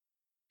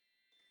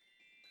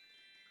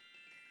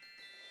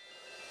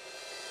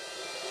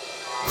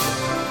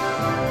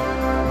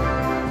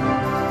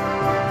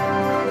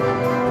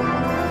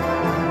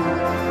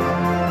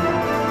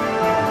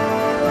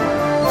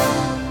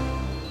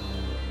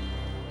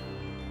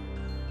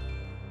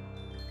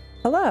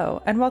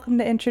Hello, and welcome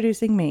to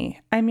Introducing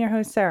Me. I'm your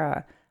host,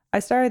 Sarah. I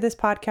started this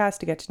podcast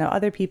to get to know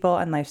other people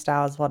and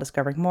lifestyles while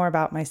discovering more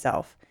about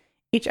myself.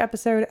 Each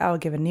episode, I will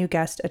give a new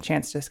guest a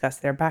chance to discuss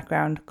their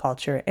background,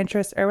 culture,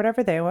 interests, or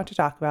whatever they want to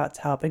talk about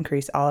to help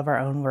increase all of our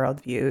own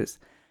worldviews.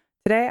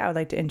 Today, I would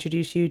like to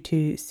introduce you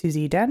to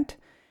Susie Dent.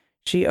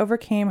 She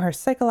overcame her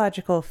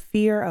psychological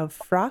fear of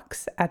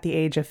frocks at the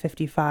age of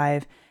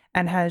 55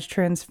 and has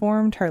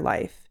transformed her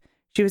life.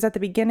 She was at the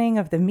beginning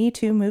of the Me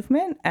Too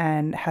movement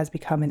and has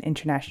become an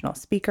international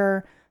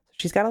speaker.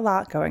 She's got a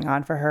lot going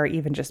on for her,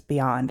 even just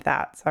beyond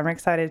that. So I'm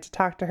excited to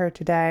talk to her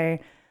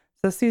today.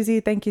 So Susie,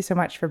 thank you so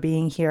much for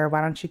being here.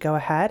 Why don't you go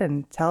ahead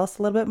and tell us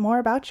a little bit more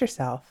about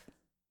yourself?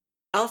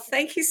 Oh,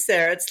 thank you,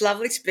 Sarah. It's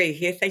lovely to be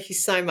here. Thank you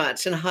so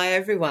much. And hi,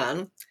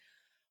 everyone.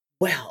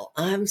 Well,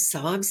 I'm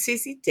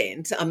Susie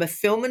Dent. I'm a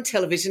film and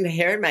television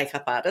hair and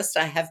makeup artist.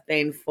 I have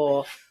been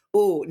for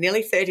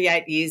nearly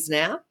 38 years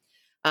now.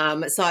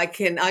 So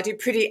I do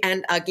pretty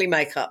and ugly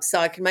makeup. So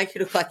I can make you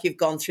look like you've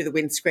gone through the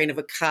windscreen of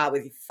a car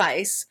with your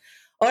face,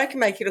 or I can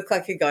make you look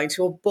like you're going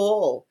to a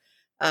ball.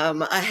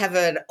 I have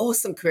an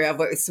awesome career. I've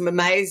worked with some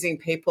amazing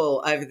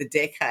people over the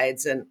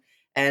decades and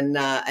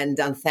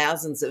done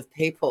thousands of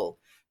people,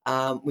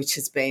 which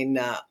has been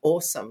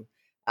awesome.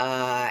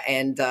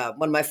 And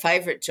one of my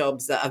favourite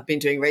jobs that I've been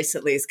doing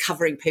recently is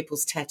covering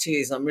people's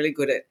tattoos. I'm really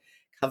good at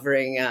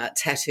covering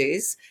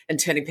tattoos and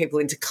turning people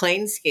into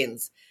clean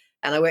skins.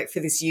 And I work for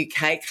this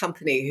UK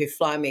company who they've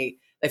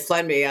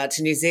flown me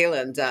to New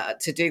Zealand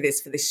to do this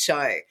for this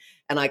show.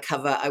 And I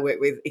work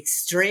with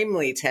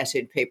extremely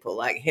tattooed people,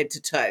 like head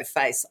to toe,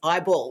 face,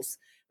 eyeballs,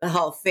 the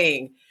whole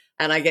thing.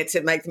 And I get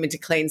to make them into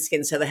clean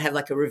skin so they have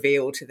like a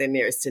reveal to their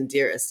nearest and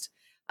dearest.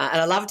 And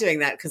I love doing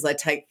that because I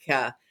take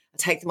them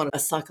on a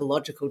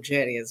psychological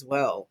journey as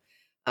well.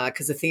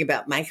 Because the thing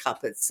about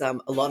makeup, it's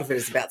a lot of it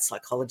is about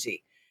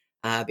psychology.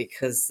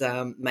 Because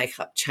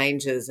makeup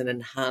changes and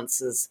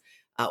enhances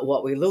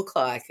what we look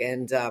like,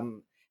 and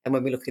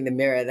when we look in the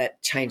mirror,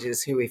 that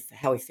changes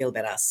how we feel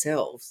about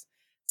ourselves.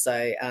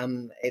 So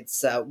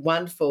it's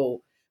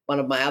wonderful. One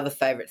of my other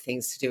favourite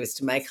things to do is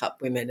to make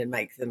up women and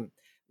make them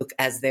look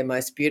as their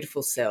most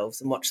beautiful selves,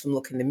 and watch them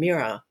look in the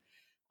mirror,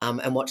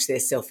 and watch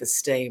their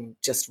self-esteem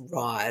just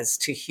rise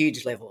to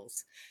huge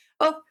levels.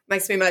 Oh, it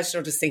makes me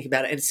emotional just thinking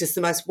about it. It's just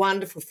the most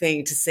wonderful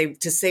thing to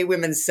see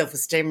women's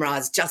self-esteem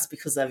rise just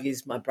because I've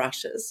used my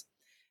brushes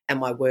and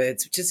my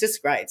words, which is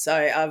just great. So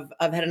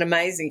I've had an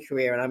amazing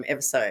career, and I'm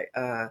ever so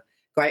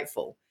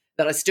grateful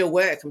that I still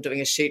work. I'm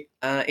doing a shoot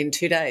in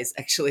 2 days,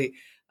 actually,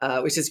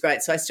 which is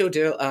great. So I still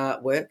do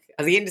work.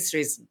 The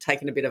industry's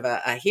taken a bit of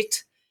a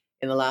hit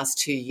in the last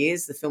 2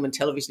 years. The film and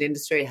television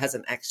industry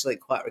hasn't actually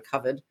quite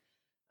recovered.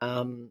 But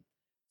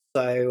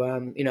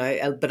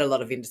a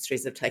lot of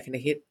industries have taken a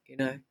hit,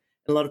 A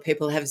lot of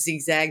people have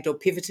zigzagged or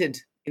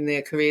pivoted in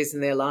their careers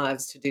and their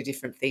lives to do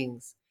different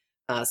things.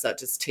 So it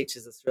just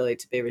teaches us really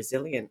to be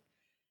resilient,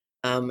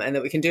 and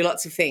that we can do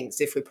lots of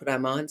things if we put our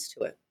minds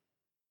to it.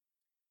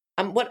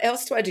 What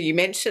else do I do? You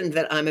mentioned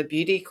that I'm a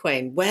beauty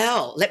queen.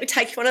 Well, let me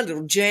take you on a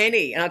little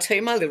journey, and I'll tell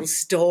you my little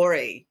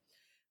story.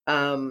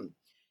 Um,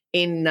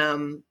 in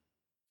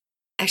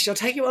Actually, I'll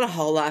take you on a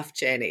whole life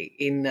journey.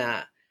 In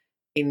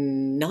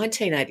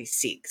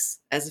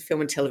 1986, as a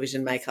film and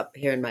television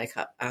hair and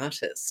makeup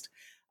artist,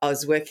 I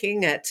was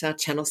working at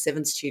Channel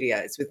 7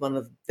 Studios with one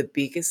of the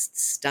biggest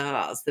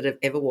stars that have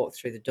ever walked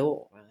through the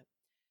door,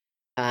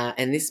 right?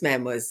 And this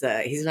man was,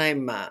 his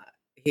name,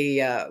 he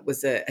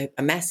was a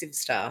massive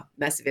star,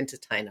 massive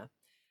entertainer.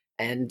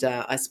 And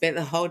I spent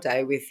the whole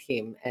day with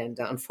him. And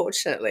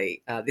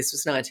unfortunately, this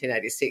was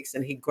 1986,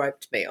 and he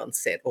groped me on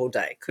set all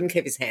day. Couldn't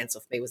keep his hands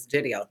off me. He was a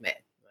dirty old man.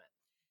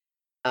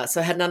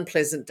 So I had an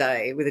unpleasant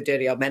day with a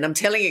dirty old man. I'm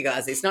telling you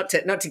guys, it's not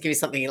to give you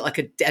something like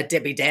a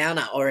Debbie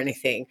Downer or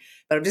anything,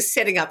 but I'm just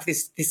setting up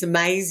this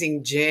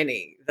amazing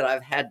journey that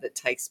I've had that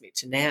takes me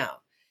to now.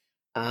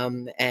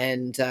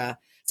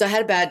 So I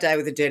had a bad day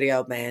with a dirty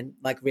old man,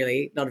 like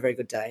really not a very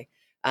good day,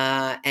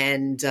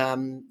 and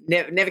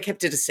never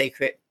kept it a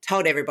secret.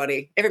 Told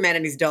everybody, every man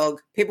and his dog.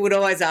 People would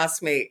always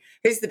ask me,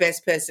 "Who's the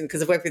best person?"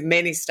 Because I've worked with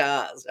many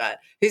stars, right?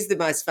 Who's the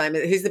most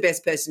famous? Who's the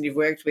best person you've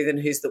worked with, and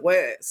who's the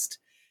worst?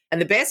 And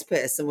the best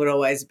person would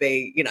always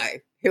be,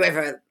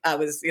 whoever I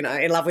was, in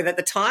love with at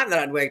the time that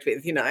I'd worked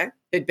with,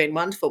 who'd been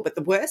wonderful. But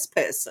the worst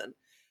person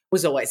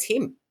was always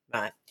him,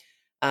 right?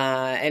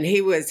 And he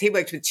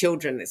worked with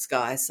children, this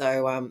guy,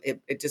 so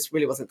it just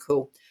really wasn't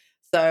cool.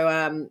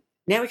 So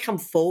now we come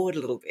forward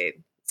a little bit.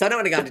 So I don't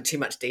want to go into too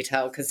much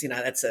detail because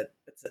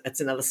that's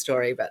another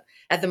story. But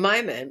at the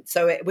moment,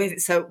 so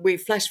we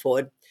flash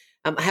forward.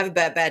 I have a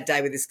bad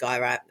day with this guy,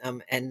 right?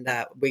 And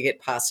we get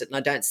past it, and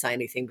I don't say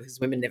anything because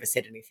women never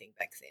said anything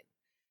back then.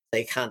 So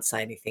you can't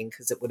say anything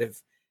because it would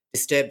have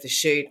disturbed the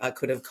shoot. I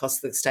could have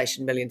cost the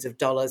station millions of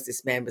dollars.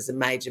 This man was a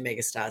major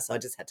megastar, so I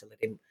just had to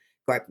let him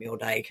grope me all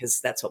day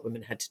because that's what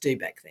women had to do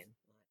back then.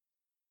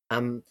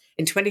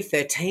 In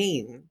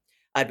 2013,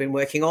 I'd been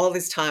working all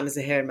this time as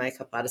a hair and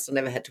makeup artist. I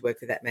never had to work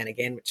with that man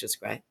again, which was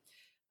great.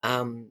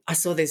 I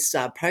saw this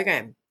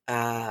program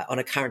on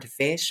a current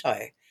affairs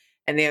show,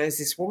 And there was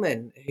this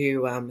woman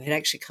who had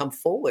actually come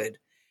forward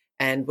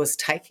and was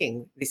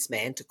taking this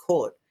man to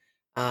court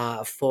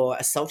for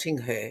assaulting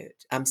her,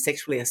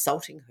 sexually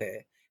assaulting her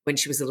when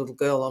she was a little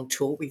girl on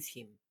tour with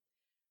him.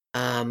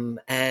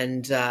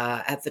 And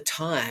at the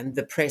time,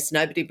 the press,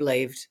 nobody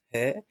believed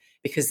her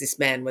because this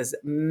man was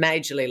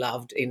majorly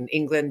loved in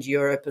England,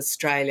 Europe,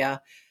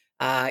 Australia.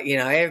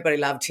 Everybody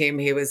loved him.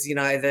 He was,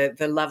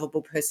 the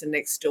lovable person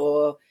next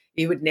door.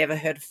 You would never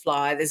hurt a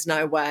fly. There's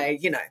no way,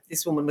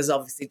 this woman was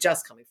obviously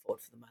just coming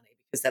forward for the money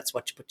because that's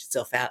what you put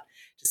yourself out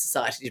to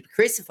society to be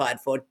crucified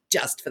for,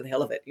 just for the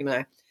hell of it,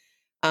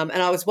 And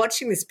I was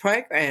watching this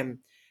program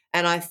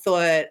and I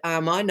thought,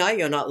 I know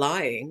you're not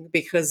lying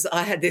because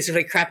I had this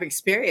really crap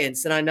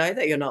experience and I know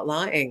that you're not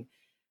lying.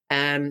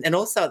 And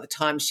also at the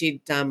time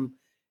she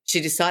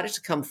decided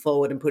to come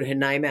forward and put her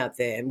name out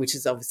there, and which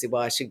is obviously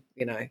why she,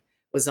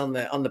 was on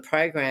the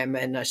program.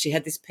 And she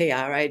had this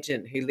PR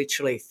agent who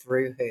literally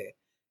threw her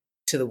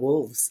to the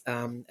wolves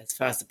as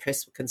far as the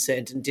press were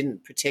concerned and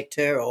didn't protect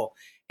her or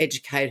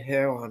educate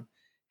her on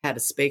how to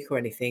speak or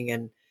anything.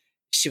 And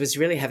she was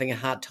really having a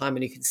hard time,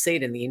 and you could see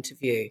it in the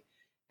interview.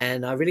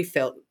 And I really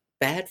felt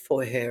bad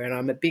for her. And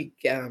I'm a big,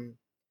 I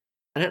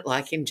don't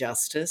like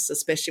injustice,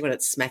 especially when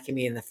it's smacking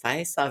me in the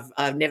face.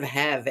 I've never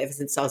have ever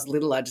since I was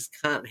little. I just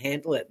can't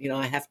handle it.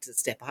 I have to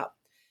step up.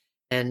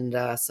 And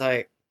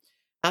so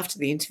after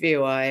the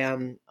interview,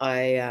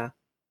 I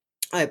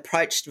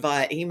approached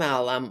via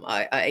email.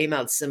 I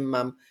emailed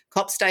some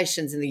cop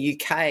stations in the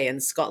UK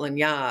and Scotland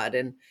Yard,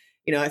 and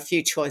a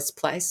few choice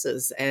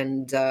places,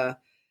 and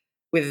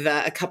with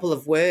a couple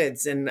of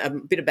words and a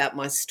bit about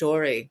my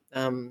story.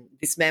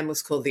 This man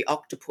was called the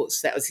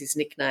Octopus. That was his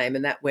nickname,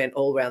 and that went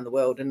all around the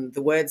world. And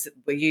the words that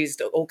were used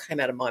all came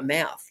out of my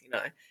mouth,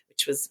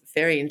 which was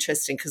very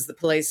interesting because the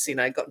police,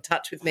 got in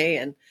touch with me,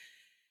 and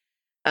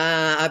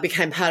I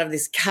became part of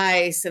this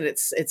case, and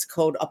it's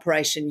called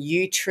Operation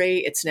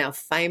Yewtree. It's now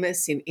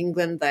famous in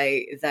England.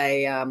 They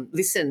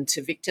listened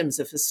to victims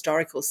of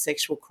historical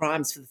sexual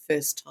crimes for the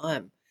first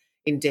time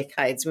in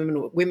decades.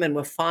 Women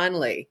were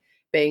finally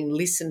being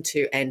listened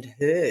to and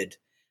heard,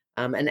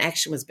 and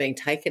action was being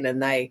taken.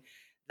 And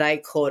they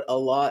caught a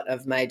lot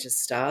of major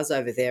stars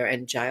over there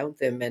and jailed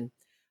them. And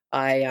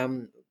I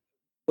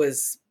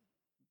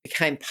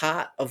became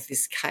part of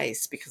this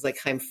case because I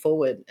came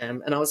forward,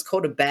 and I was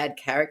called a bad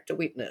character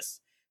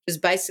witness, which is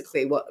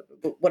basically what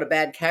a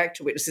bad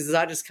character witness is.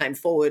 I just came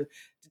forward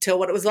to tell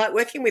what it was like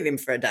working with him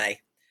for a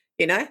day,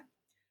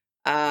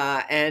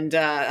 and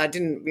I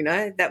didn't,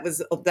 that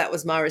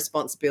was my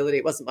responsibility.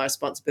 It wasn't my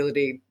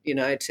responsibility,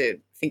 to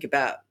think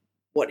about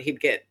what he'd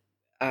get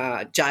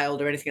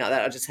jailed or anything like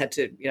that. I just had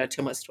to,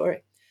 tell my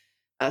story.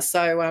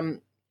 So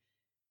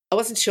I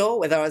wasn't sure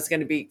whether I was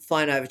going to be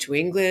flown over to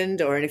England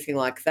or anything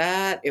like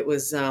that. It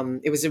was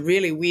a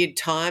really weird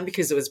time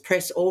because it was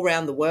press all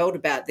around the world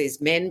about these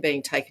men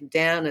being taken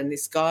down, and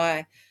this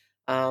guy,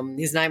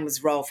 his name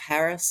was Rolf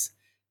Harris.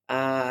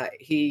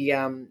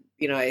 It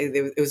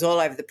was all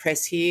over the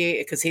press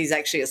here because he's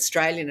actually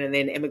Australian and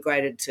then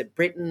emigrated to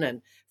Britain,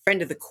 and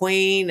friend of the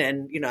Queen,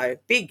 and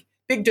big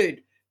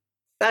dude,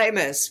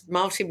 famous,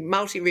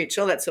 multi-rich,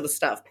 all that sort of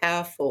stuff,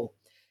 powerful.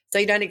 So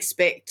you don't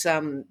expect,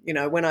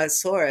 when I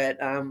saw it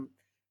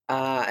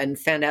and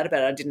found out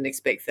about it, I didn't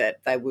expect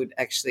that they would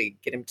actually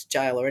get him to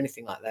jail or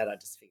anything like that. I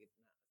just figured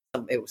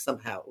it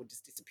would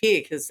just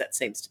disappear because that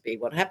seems to be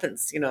what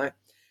happens,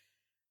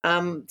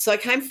 So I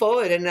came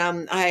forward, and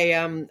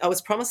I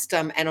was promised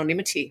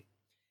anonymity,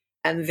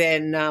 and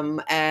then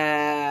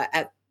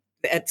at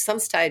some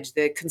stage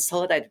the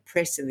Consolidated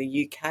Press in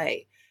the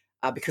UK,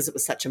 because it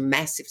was such a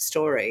massive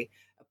story,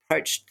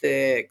 approached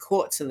the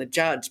courts and the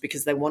judge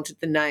because they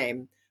wanted the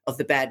name of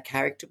the bad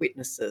character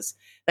witnesses.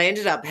 They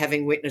ended up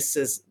having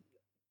witnesses,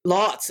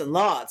 lots and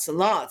lots and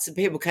lots of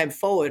people came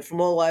forward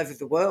from all over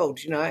the world,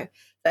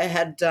 They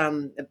had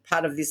a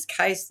part of this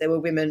case, there were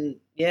women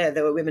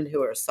who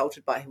were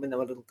assaulted by him when they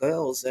were little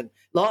girls, and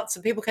lots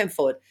of people came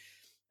forward.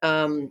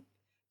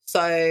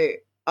 So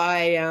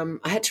I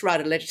had to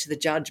write a letter to the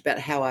judge about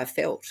how I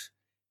felt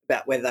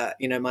about whether,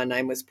 my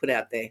name was put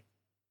out there.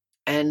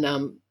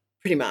 And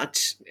pretty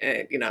much,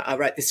 I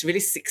wrote this really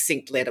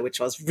succinct letter, which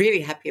I was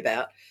really happy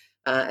about,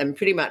 and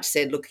pretty much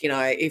said, look,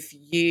 if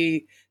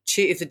the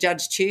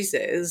judge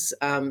chooses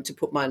to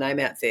put my name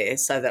out there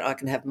so that I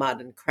can have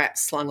mud and crap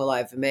slung all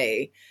over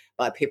me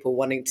by people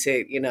wanting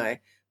to,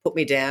 put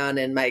me down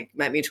and make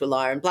me into a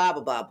liar and blah,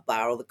 blah, blah, blah,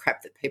 blah, all the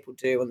crap that people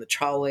do and the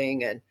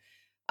trolling, and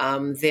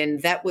then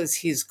that was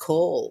his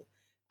call.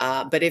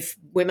 But if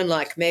women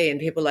like me and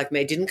people like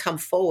me didn't come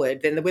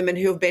forward, then the women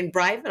who have been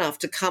brave enough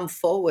to come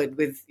forward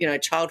with,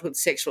 childhood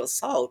sexual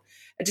assault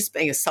are just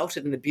being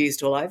assaulted and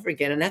abused all over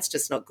again, and that's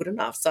just not good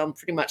enough. So I'm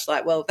pretty much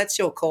like, well, that's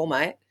your call,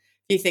 mate.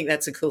 If you think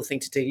that's a cool thing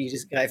to do, you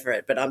just go for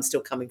it, but I'm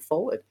still coming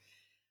forward.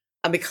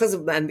 And because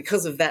of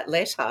that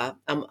letter,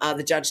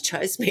 the judge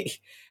chose me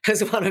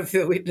as one of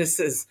the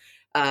witnesses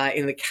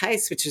in the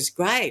case, which was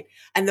great.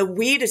 And the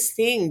weirdest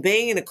thing,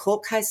 being in a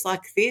court case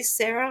like this,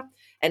 Sarah,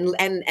 and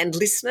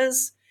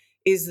listeners,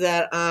 is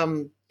that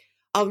I'm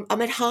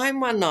at home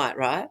one night,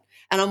 right?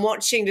 and I'm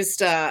watching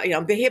just,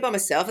 I'm here by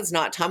myself. It's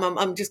nighttime.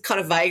 I'm just kind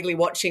of vaguely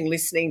watching,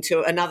 listening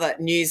to another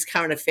news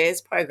current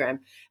affairs program.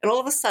 And all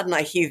of a sudden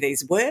I hear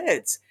these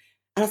words.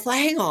 And I thought,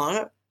 hang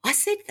on, I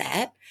said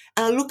that.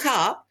 And I look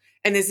up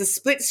and there's a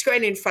split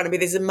screen in front of me.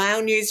 There's a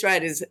male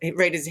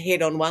reader's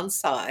head on one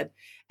side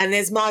and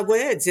there's my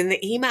words in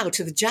the email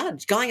to the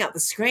judge going up the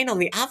screen on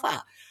the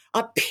other.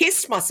 I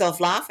pissed myself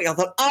laughing. I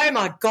thought, oh,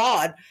 my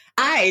God,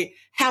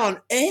 how on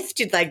earth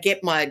did they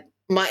get my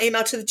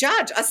email to the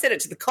judge? I sent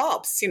it to the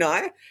cops,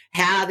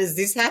 How does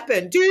this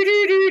happen?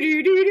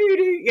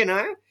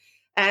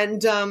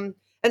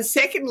 And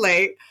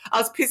secondly, I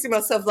was pissing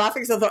myself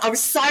laughing because I thought I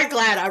was so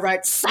glad I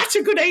wrote such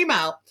a good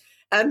email.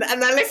 And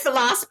they left the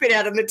last bit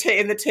out in the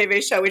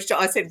TV show, which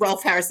I said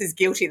Rolf Harris is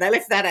guilty. They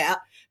left that out,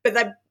 but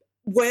they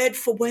word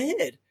for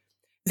word.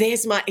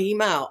 There's my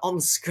email on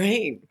the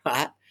screen,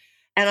 right?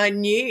 And I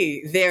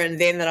knew there and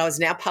then that I was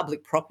now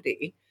public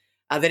property,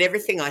 that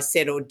everything I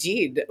said or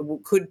did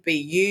could be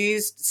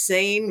used,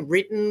 seen,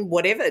 written,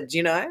 whatever,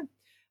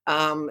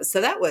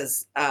 So that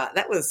was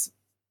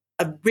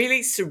a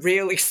really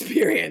surreal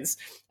experience,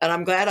 and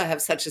I'm glad I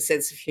have such a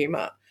sense of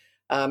humour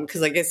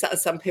because I guess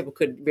some people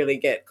could really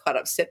get quite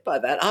upset by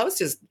that.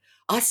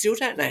 I still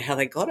don't know how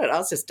they got it. I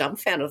was just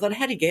dumbfounded. I thought,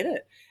 how do you get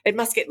it? It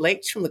must get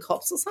leaked from the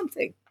cops or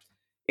something,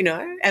 And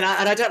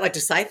I don't like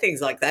to say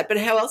things like that, but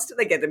how else do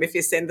they get them if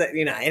you send that?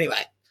 Anyway,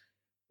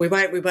 I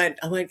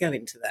won't go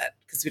into that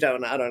because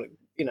I don't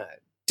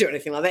do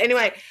anything like that.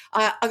 Anyway,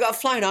 I got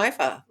flown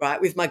over, right,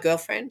 with my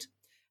girlfriend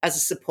as a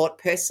support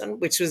person,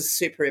 which was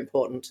super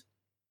important.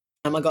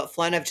 I got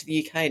flown over to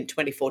the UK in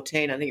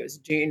 2014. I think it was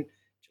June,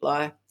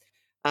 July,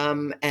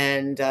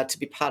 and to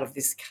be part of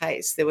this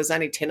case. There was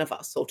only 10 of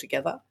us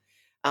altogether.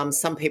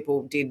 Some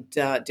people did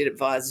it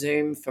via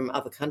Zoom from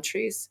other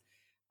countries.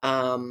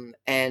 I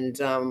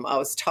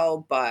was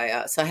told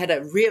so I had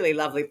a really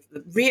lovely,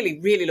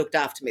 really, really looked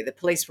after me. The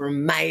police were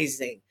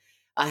amazing.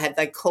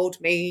 They called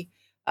me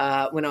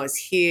when I was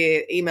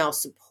here, email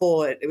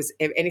support. It was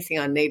anything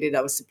I needed,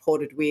 I was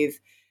supported with.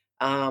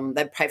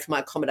 They paid for my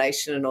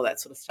accommodation and all that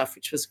sort of stuff,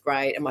 which was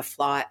great, and my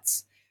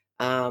flights.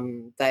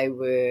 They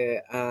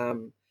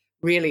were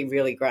really,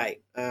 really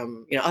great.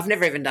 I've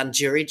never even done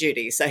jury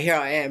duty, so here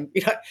I am,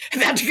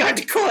 about to go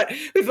to court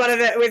with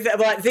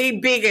the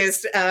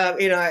biggest,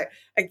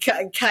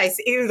 case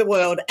in the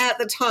world at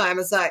the time.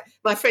 It's like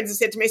my friends have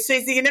said to me,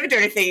 Susie, you never do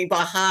anything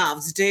by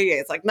halves, do you?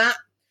 It's like, nah,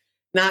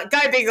 go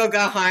big or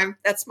go home.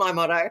 That's my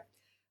motto.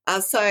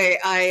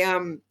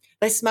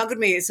 They smuggled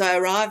me. So I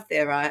arrived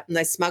there, right, and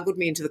they smuggled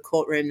me into the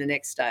courtroom the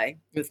next day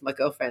with my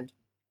girlfriend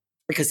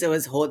because there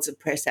was hordes of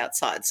press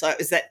outside. So it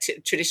was that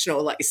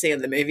traditional, like you see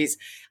in the movies,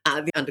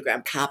 the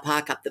underground car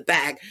park up the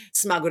back,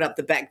 smuggled up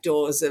the back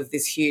doors of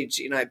this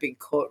huge, big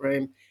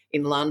courtroom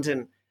in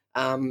London.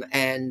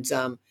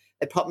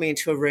 They popped me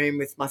into a room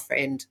with my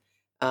friend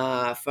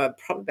for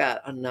probably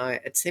about, I don't know,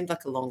 it seemed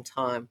like a long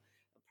time,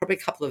 probably a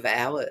couple of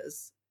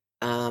hours.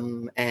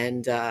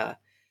 I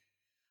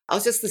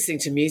was just listening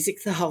to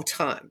music the whole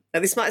time. Now,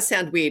 this might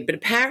sound weird, but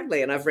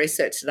apparently, and I've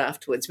researched it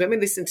afterwards, when we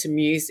listen to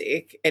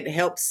music, it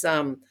helps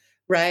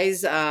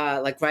raise your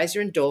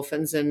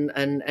endorphins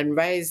and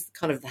raise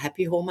kind of the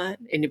happy hormone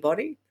in your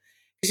body.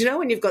 Because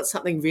when you've got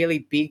something really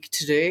big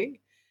to do,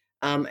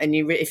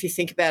 if you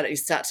think about it, you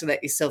start to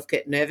let yourself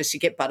get nervous, you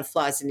get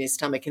butterflies in your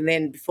stomach, and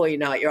then before you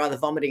know it, you're either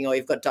vomiting or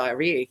you've got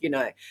diarrhea,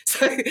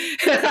 So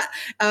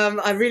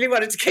I really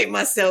wanted to keep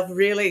myself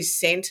really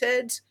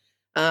centered.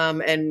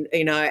 And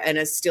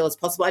as still as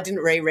possible. I didn't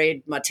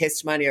reread my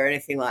testimony or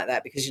anything like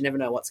that because you never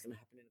know what's going to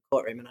happen in a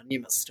courtroom, and I knew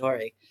my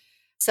story.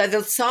 So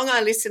the song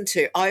I listened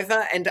to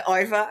over and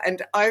over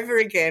and over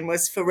again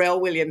was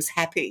Pharrell Williams'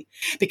 Happy,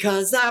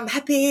 because I'm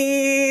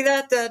happy,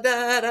 da, da,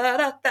 da, da,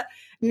 da, da.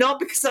 Not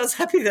because I was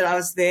happy that I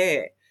was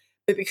there,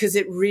 but because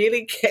it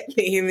really kept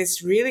me in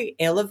this really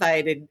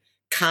elevated,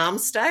 calm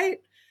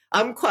state.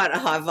 I'm quite a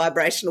high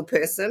vibrational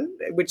person,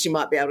 which you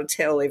might be able to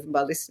tell even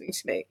by listening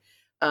to me.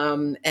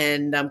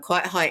 And I'm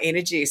quite high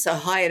energy. So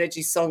high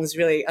energy songs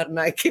really, I don't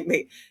know, keep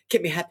me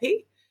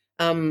happy.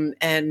 So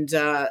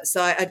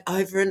I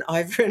over and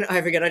over and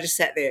over again, I just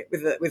sat there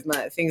with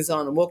my things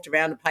on and walked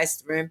around and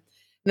paced the room.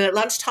 And then at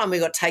lunchtime, we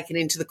got taken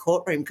into the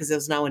courtroom because there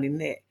was no one in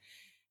there.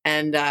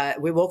 And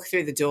we walked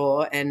through the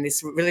door, and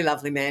this really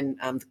lovely man,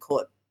 the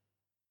court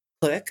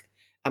clerk,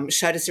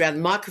 showed us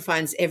around.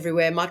 Microphones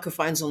everywhere,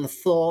 microphones on the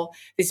floor,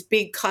 this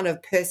big kind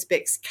of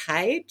Perspex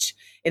cage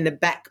in the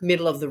back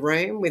middle of the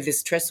room with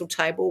this trestle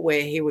table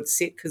where he would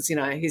sit because,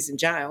 he's in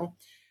jail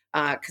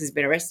because he's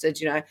been arrested,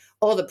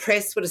 All the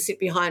press would have sit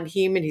behind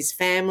him and his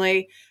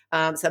family.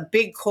 So a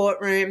big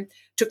courtroom,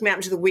 took me out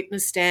into the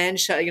witness stand,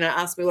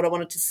 asked me what I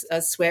wanted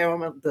to swear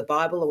on, the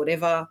Bible or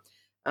whatever,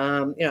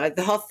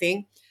 the whole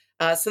thing.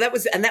 So that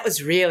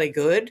was really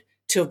good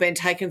to have been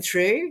taken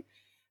through.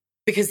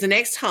 Because the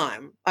next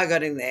time I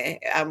got in there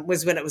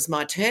was when it was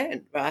my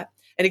turn, right?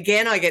 And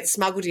again, I get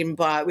smuggled in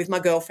with my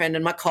girlfriend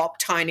and my cop,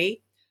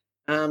 Tony,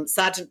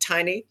 Sergeant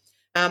Tony,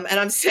 and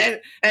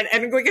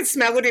and we get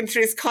smuggled in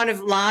through this kind of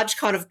large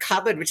kind of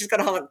cupboard, which has got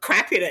a whole lot of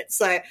crap in it.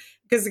 So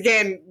because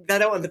again, they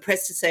don't want the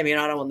press to see me, and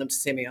I don't want them to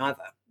see me either,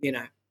 you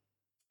know.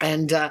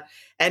 And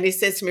he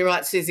says to me,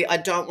 right, Susie, I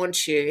don't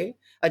want you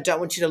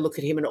to look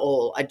at him at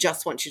all. I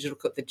just want you to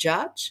look at the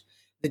judge,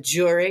 the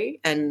jury,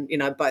 and, you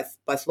know,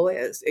 both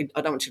lawyers.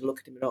 I don't want you to look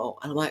at him at all.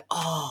 And I'm like,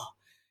 oh,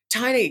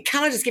 Tony,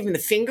 can't I just give him the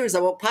finger as I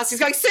walk past? He's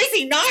going,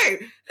 Susie, no.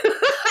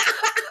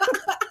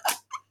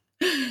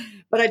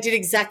 But I did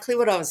exactly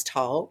what I was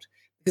told,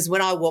 because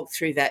when I walked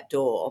through that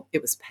door,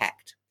 it was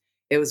packed.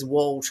 It was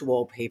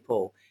wall-to-wall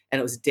people, and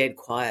it was dead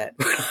quiet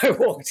when I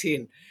walked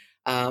in.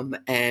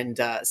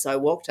 So I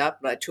walked up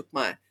and I took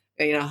I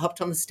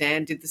hopped on the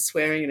stand, did the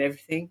swearing and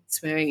everything,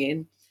 swearing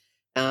in,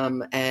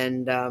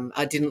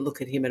 I didn't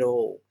look at him at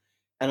all.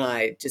 And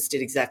I just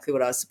did exactly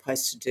what I was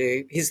supposed to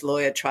do. His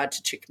lawyer tried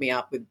to trick me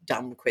up with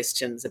dumb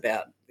questions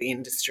about the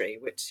industry,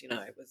 which, you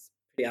know, was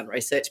pretty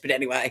unresearched. But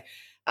anyway,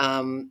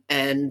 and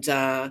then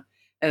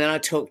I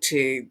had to talk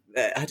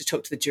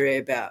to the jury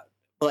about,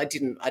 well, I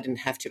didn't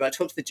have to, but I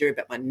talked to the jury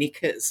about my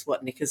knickers,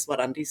 what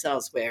undies I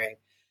was wearing.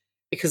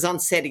 Because on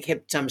set he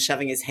kept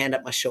shoving his hand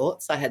up my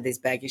shorts. I had these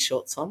baggy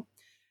shorts on,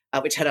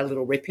 which had a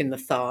little rip in the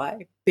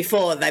thigh.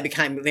 Before they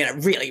became, you know,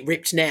 really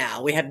ripped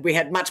now. We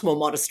had much more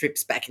modest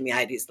rips back in the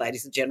 80s,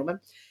 ladies and gentlemen.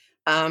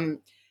 And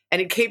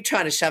he'd keep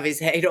trying to shove his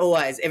hand. He'd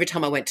always, every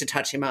time I went to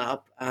touch him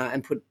up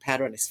and put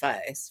powder on his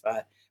face,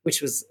 right,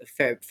 which was a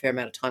fair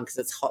amount of time because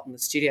it's hot in the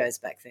studios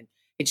back then,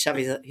 he'd shove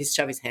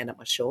his hand up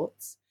my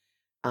shorts.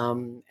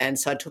 And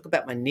so I talk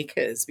about my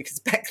knickers because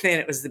back then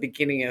it was the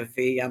beginning of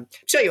the I'm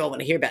sure you all want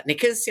to hear about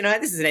knickers, you know,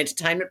 this is an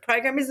entertainment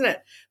program, isn't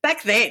it?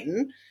 Back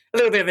then, a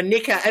little bit of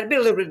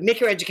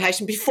knicker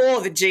education before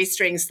the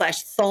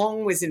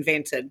G-string/thong was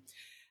invented.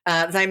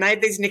 They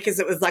made these knickers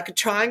that was like a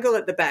triangle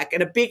at the back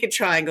and a bigger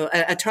triangle,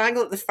 a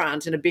triangle at the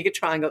front and a bigger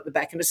triangle at the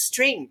back and a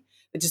string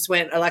that just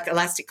went like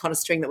elastic kind of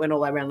string that went all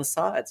the way around the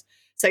sides.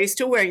 So you're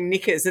still wearing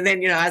knickers, and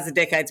then, you know, as the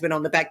decades went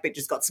on, the back bit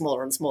just got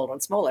smaller and smaller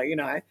and smaller, you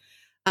know.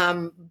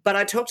 But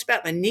I talked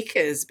about my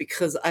knickers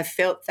because I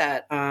felt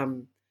that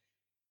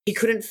he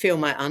couldn't feel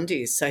my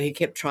undies, so he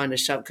kept trying to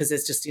shove, because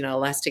there's just, you know,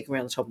 elastic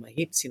around the top of my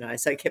hips, you know,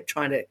 so he kept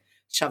trying to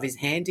shove his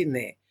hand in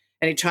there,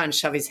 and he'd try and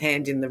shove his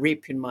hand in the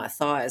rip in my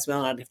thigh as well,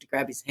 and I'd have to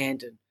grab his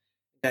hand and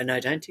go, no,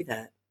 don't do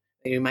that.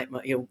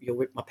 You'll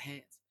rip my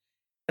pants.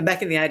 And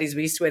back in the 80s,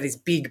 we used to wear these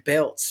big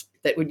belts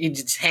that you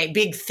just hang,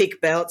 big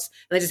thick belts,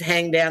 and they just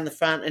hang down the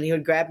front, and he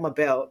would grab my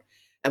belt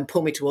and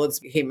pull me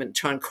towards him and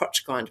try and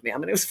crotch grind me. I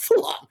mean, it was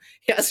full on.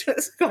 Yeah, it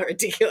was quite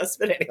ridiculous.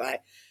 But anyway,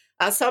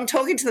 so I'm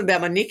talking to them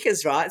about my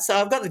knickers, right? So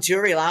I've got the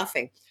jury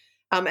laughing.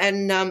 At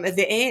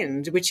the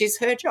end, which is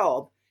her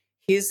job,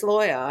 his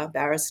lawyer,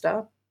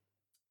 barrister,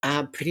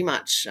 not pretty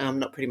much,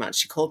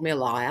 she called me a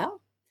liar.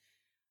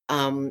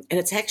 And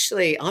it's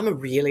actually, I'm a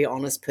really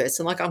honest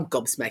person. Like, I'm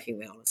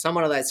gobsmackingly honest. I'm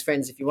one of those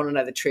friends, if you want to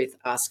know the truth,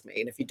 ask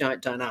me. And if you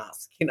don't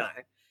ask, you know.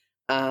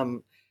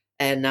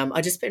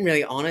 I've just been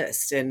really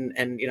honest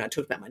and you know, I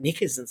talked about my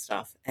knickers and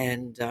stuff,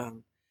 and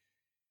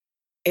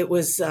it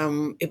was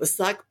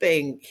like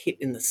being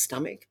hit in the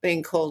stomach,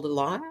 being called a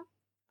liar.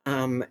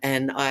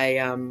 And I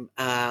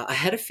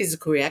had a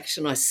physical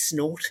reaction. I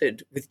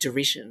snorted with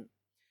derision.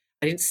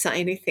 I didn't say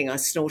anything. I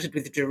snorted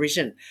with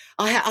derision.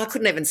 I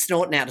couldn't even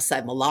snort now to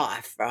save my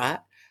life, right?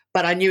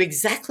 But I knew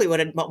exactly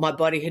what my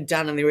body had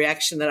done and the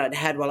reaction that I'd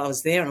had while I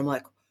was there. And I'm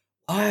like,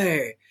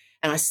 whoa.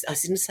 And I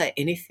didn't say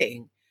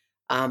anything.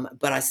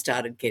 But I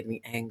started getting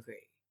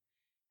angry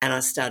and I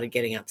started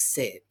getting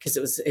upset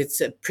because it's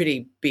a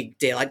pretty big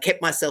deal. I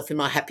kept myself in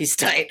my happy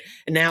state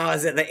and now I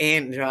was at the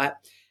end, right?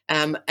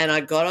 And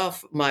I got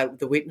off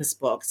the witness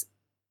box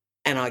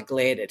and I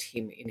glared at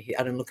him.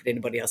 I didn't look at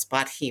anybody else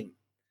but him.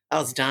 I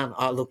was done.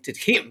 I looked at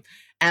him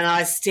and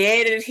I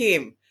stared at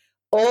him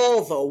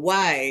all the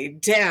way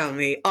down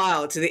the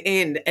aisle to the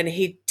end, and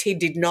he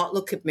did not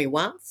look at me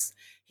once.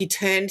 He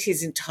turned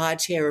his entire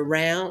chair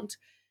around.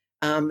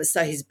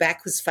 So his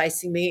back was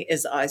facing me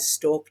as I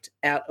stalked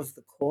out of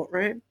the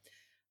courtroom.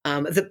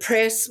 The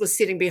press was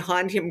sitting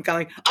behind him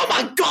going, oh,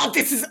 my God,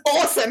 this is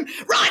awesome,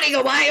 riding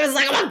away. It was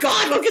like, oh, my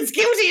God, look, it's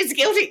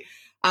guilty.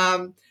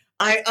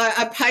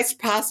 I paced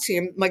past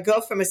him. My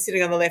girlfriend was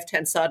sitting on the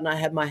left-hand side and I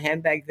had my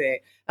handbag there,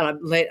 and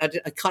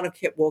I kind of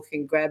kept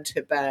walking, grabbed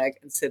her bag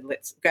and said,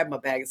 grab my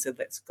bag and said,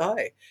 let's go.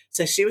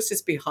 So she was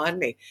just behind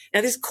me.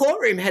 Now, this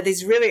courtroom had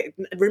these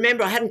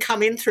remember, I hadn't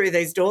come in through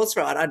these doors,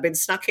 right? I'd been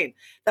snuck in.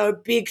 They were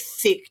big,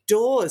 thick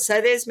doors.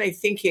 So there's me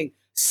thinking,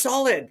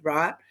 solid,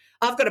 right?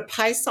 I've got a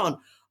pace on.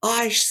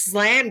 I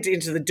slammed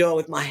into the door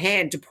with my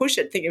hand to push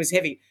it, thinking it was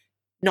heavy.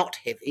 Not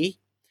heavy,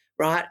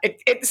 right?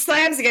 It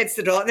slams against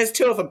the door, and there's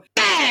two of them.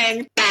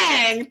 Bang,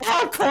 bang, the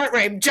whole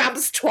courtroom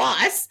jumps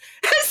twice.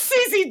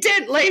 Susie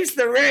Dent leaves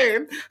the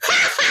room.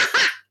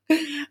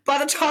 By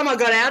the time I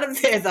got out of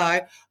there,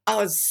 though, I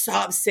was so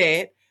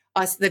upset.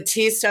 The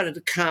tears started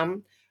to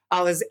come.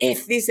 I was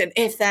F this and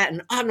F that,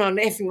 and I'm not an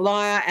effing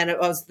liar, and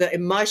the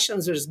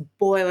emotions were just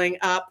boiling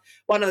up.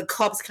 One of the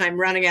cops came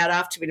running out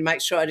after me to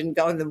make sure I didn't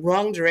go in the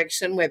wrong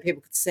direction where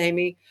people could see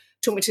me,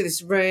 took me to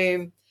this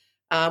room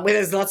where there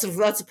was lots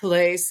of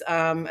police.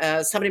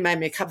 Somebody made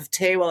me a cup of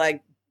tea while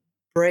I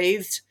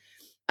breathed,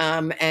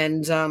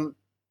 and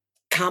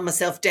calm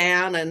myself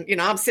down. And,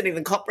 I'm sitting in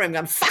the cop room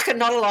going, fucking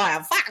not a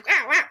liar, fuck.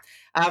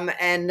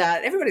 And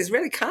everybody's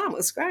really calm. It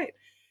was great.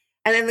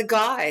 And then the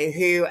guy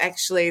who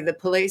actually, the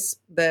police,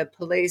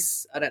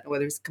 I don't know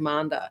whether he's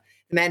commander,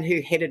 the man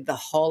who headed the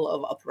whole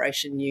of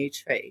Operation New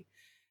Tree,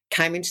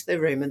 came into the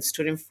room and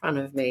stood in front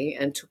of me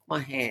and took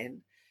my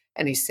hand.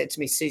 And he said to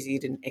me, Susie, you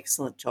did an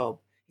excellent job.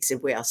 He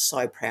said, we are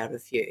so proud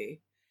of you.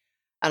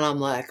 And I'm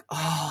like,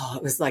 oh,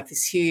 it was like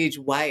this huge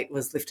weight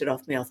was lifted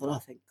off me. I thought, oh,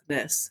 thank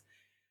goodness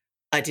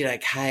I did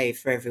okay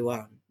for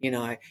everyone,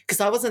 because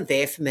I wasn't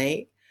there for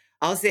me.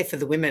 I was there for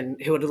the women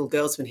who were little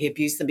girls when he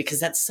abused them, because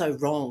that's so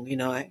wrong,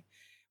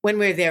 When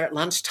we were there at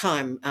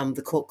lunchtime,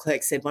 the court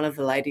clerk said one of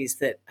the ladies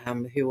that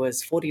who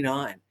was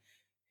 49,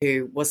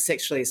 who was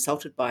sexually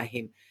assaulted by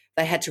him,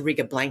 they had to rig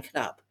a blanket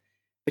up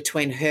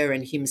between her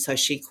and him so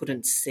she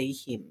couldn't see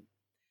him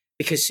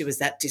because she was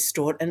that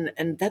distraught.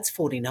 And that's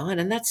 49,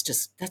 and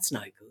that's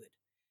no good.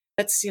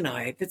 That's,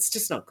 that's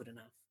just not good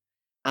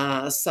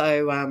enough.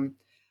 So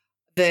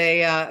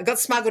they got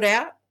smuggled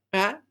out,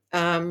 right,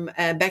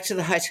 and back to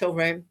the hotel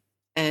room.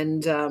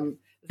 And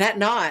that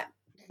night,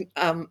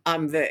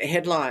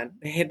 the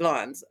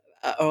headlines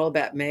are all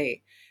about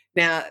me.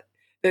 Now,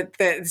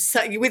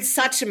 with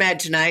such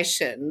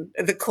imagination,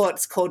 the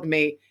courts called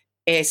me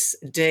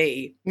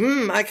SD.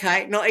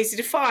 Okay, not easy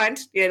to find.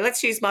 Yeah,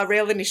 let's use my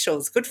real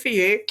initials. Good for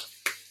you.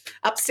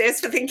 Upstairs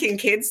for thinking,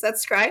 kids.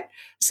 That's great.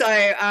 So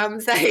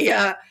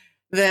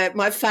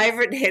my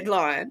favourite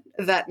headline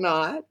that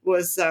night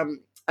was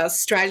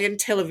Australian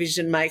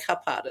television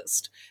makeup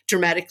artist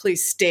dramatically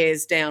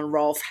stares down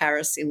Rolf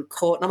Harris in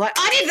court. And I'm like,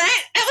 I did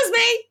that. That was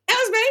me.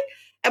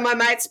 And my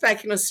mates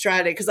back in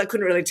Australia, because I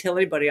couldn't really tell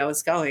anybody I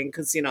was going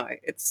because,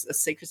 it's a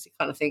secrecy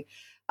kind of thing.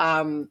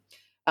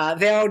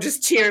 They're all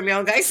just cheering me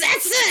on, going,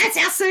 that's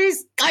our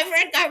Suze. Go for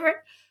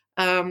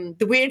it.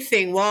 The weird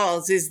thing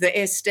is the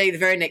SD, the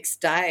very next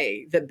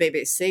day, the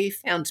BBC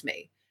found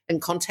me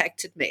and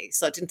contacted me.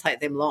 So it didn't take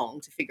them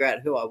long to figure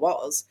out who I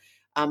was.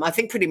 I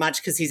think pretty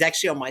much because he's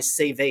actually on my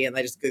CV, and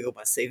they just Googled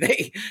my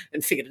CV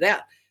and figured it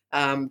out.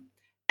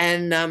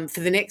 And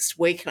for the next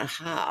week and a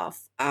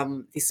half,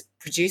 this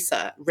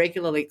producer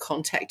regularly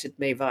contacted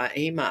me via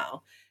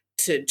email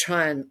to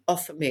try and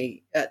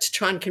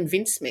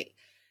convince me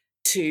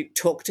to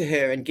talk to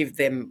her and give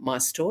them my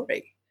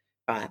story,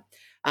 right?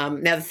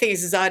 Now, the thing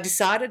is I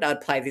decided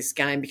I'd play this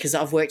game because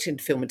I've worked in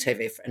film and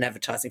TV and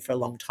advertising for a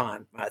long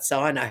time, right?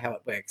 So I know how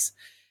it works.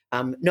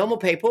 Normal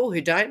people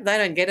who don't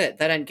get it.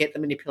 They don't get the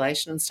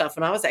manipulation and stuff.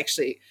 And I was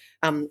actually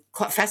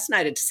quite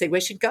fascinated to see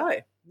where she'd go.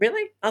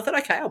 Really? I thought,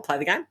 okay, I'll play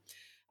the game.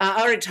 I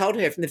already told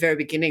her from the very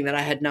beginning that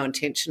I had no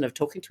intention of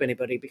talking to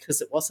anybody because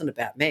it wasn't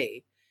about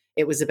me.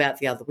 It was about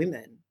the other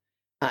women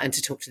and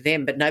to talk to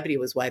them, but nobody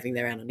was waiving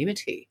their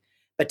anonymity.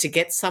 But to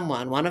get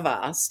one of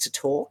us, to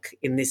talk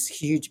in this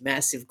huge,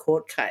 massive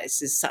court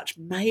case is such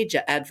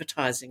major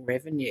advertising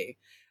revenue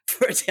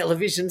for a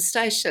television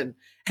station.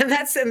 And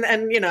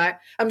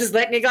I'm just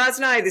letting you guys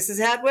know this is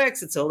how it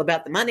works. It's all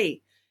about the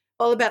money,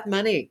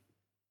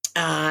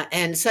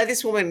 And so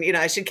this woman,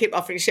 she'd keep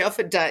offering. She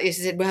offered, she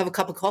said, we'll have a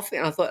cup of coffee.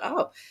 And I thought,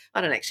 oh,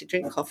 I don't actually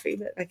drink coffee,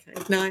 but okay,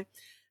 no.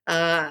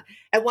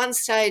 At one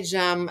stage,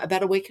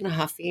 about a week and a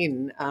half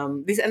in,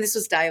 this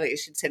was daily.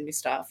 She'd send me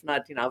stuff, and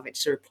I'd,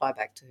 eventually reply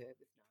back to her.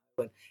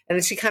 And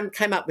then she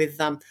came up with,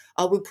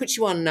 we'll put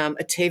you on a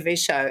TV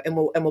show, and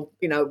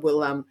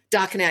we'll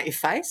darken out your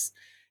face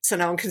so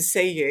no one can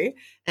see you,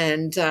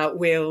 and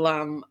we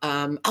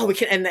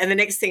can. And the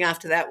next thing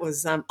after that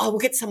was, we'll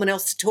get someone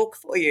else to talk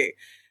for you.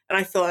 And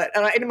I thought,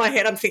 in my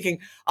head, I'm thinking,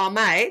 oh,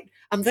 mate,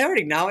 they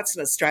already know it's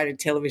an Australian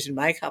television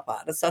makeup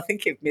artist. So I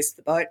think you've missed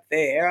the boat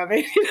there. I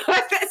mean,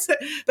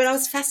 but I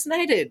was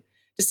fascinated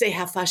to see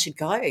how far she'd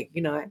go,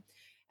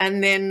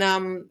 And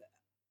then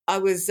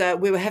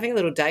we were having a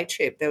little day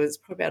trip. There was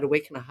probably about a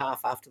week and a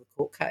half after the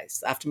court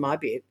case, after my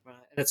bid, right?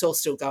 And it's all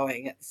still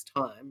going at this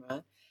time,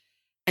 right?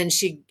 And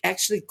she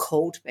actually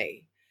called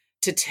me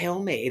to tell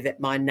me that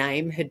my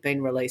name had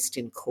been released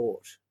in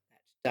court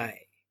that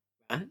day,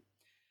 right?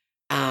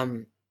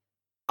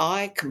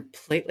 I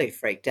completely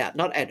freaked out,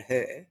 not at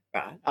her,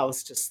 right? I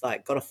was just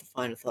like, got off the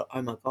phone and thought,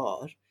 oh, my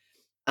God.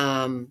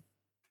 And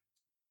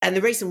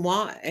the reason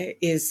why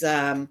is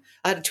I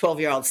had a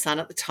 12-year-old son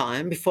at the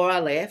time. Before I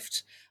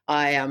left,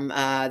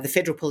 the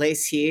federal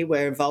police here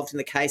were involved in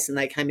the case, and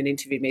they came and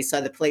interviewed me.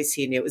 So the police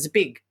here knew it was a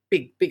big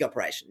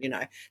operation,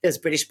 There's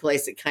British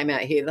police that came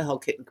out here, the whole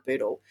kit and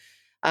caboodle.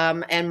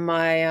 And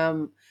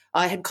I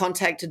had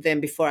contacted them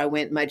before I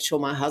went, made sure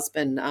my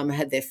husband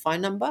had their phone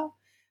number.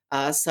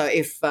 So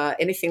if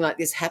anything like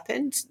this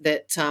happened,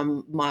 that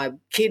my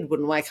kid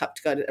wouldn't wake up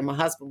and my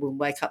husband wouldn't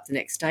wake up the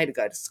next day to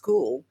go to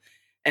school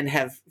and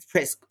have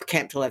press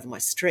camped all over my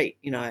street,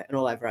 and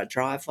all over our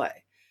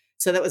driveway.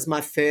 So that was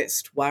my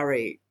first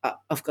worry.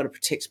 I've got to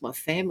protect my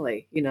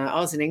family. I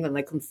was in England,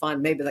 they couldn't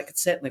find me, but they could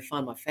certainly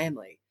find my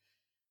family.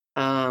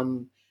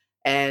 So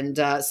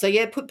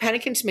put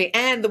panic into me.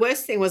 And the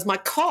worst thing was my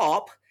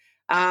cop,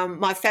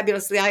 my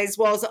fabulous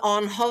liaison, was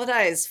on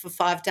holidays for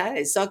 5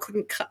 days, so I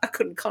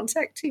couldn't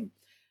contact him.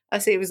 I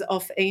see he was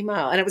off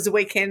email, and it was a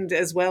weekend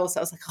as well. So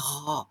I was like,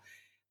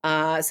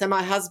 So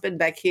my husband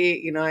back here,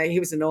 he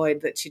was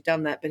annoyed that she'd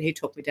done that, but he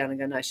talked me down and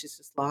go, no, she's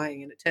just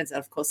lying. And it turns out,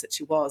 of course, that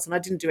she was. And I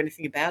didn't do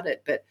anything about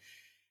it. But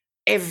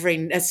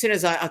as soon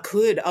as I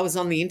could, I was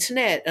on the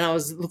internet and I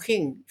was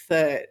looking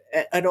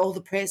at all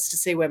the press to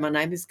see where my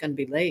name is going to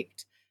be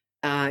leaked,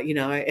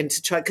 and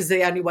to try, because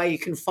the only way you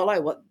can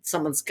follow what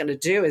someone's going to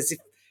do is if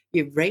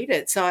you read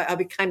it. So I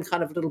became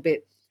kind of a little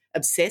bit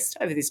obsessed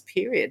over this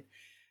period,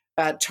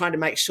 trying to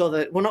make sure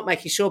that, well, not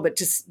making sure, but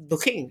just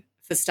looking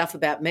for stuff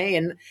about me.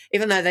 And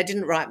even though they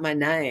didn't write my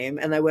name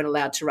and they weren't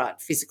allowed to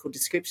write physical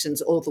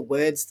descriptions, all the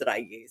words that I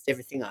used,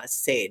 everything I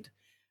said,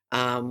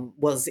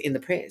 was in the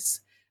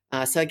press.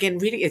 So again,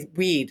 really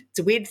weird. It's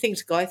a weird thing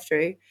to go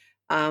through.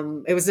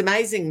 It was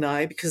amazing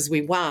though, because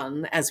we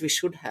won as we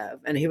should have,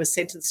 and he was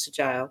sentenced to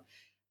jail,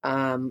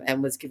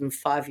 and was given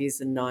 5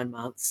 years and 9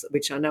 months,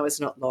 which I know is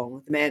not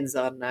long. The man's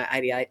on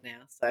 88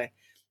 now, so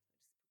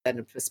that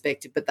in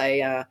perspective. But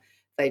they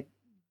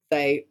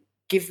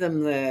give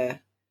them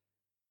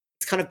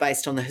it's kind of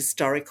based on the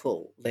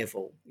historical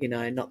level,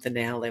 not the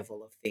now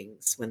level of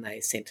things when they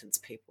sentence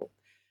people.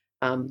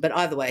 But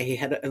either way, he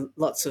had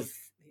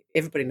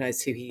everybody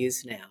knows who he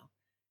is now.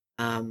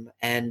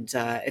 And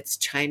it's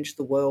changed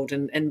the world.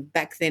 And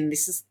back then,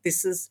 this is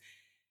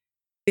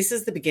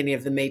the beginning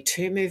of the Me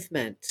Too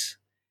movement,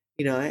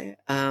 where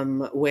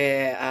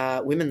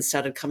women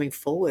started coming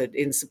forward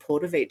in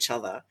support of each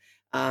other,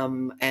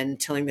 and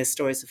telling their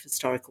stories of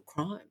historical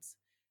crimes.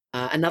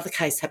 Another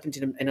case happened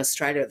in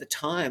Australia at the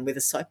time with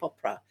a soap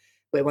opera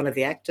where one of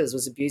the actors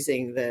was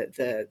abusing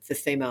the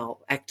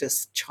female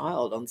actor's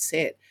child on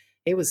set.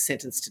 He was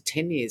sentenced to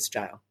 10 years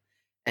jail.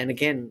 And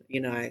again,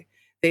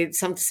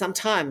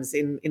 sometimes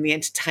in the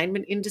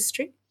entertainment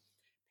industry,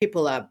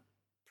 people are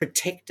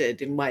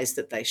protected in ways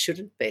that they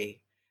shouldn't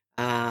be,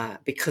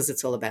 because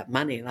it's all about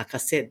money. Like I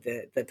said,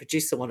 the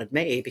producer wanted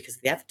me because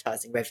of the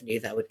advertising revenue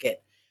they would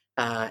get,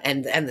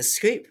 and the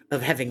scoop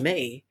of having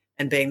me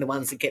and being the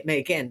ones that get me,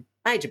 again,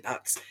 major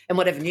bucks, and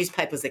whatever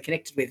newspapers they're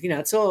connected with.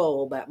 It's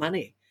all about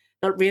money,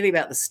 not really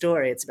about the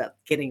story. It's about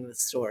getting the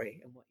story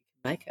and what you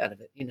can make out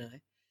of it,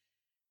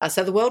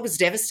 So the world was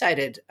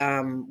devastated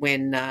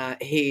when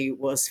he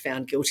was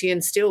found guilty,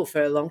 and still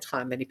for a long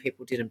time many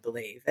people didn't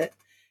believe it.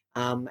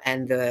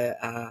 And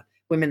the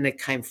women that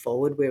came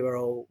forward, we were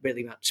all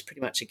pretty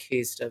much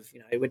accused of,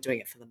 we're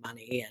doing it for the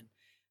money,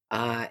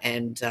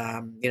 and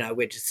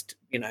we're just,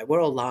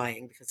 we're all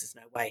lying because there's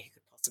no way he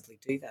could possibly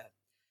do that.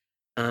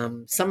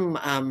 Some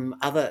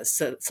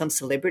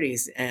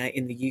celebrities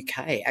in the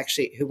UK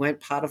actually, who weren't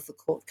part of the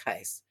court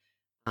case,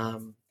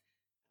 but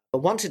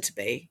wanted to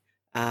be,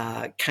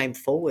 came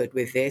forward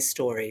with their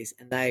stories,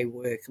 and they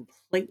were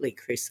completely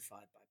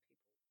crucified by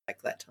people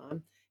back that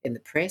time in the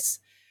press.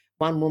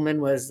 One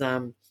woman was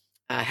I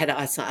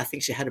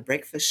think she had a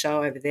breakfast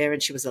show over there,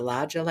 and she was a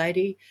larger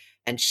lady,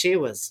 and she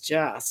was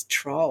just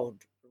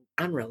trolled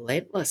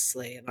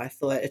unrelentlessly. And I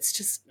thought, it's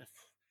just,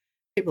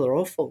 people are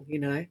awful,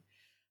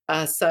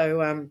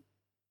 So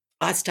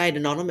I stayed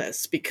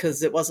anonymous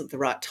because it wasn't the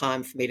right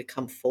time for me to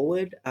come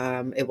forward.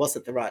 It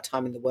wasn't the right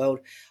time in the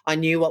world. I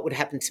knew what would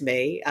happen to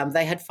me.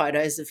 They had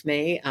photos of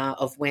me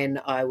of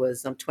when I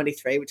was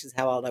 23, which is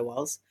how old I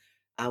was,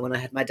 when I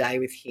had my day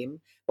with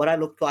him, what I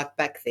looked like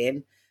back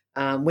then.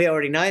 We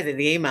already know that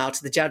the email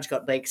to the judge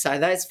got leaked, so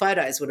those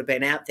photos would have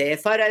been out there.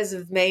 Photos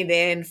of me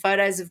then,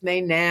 photos of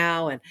me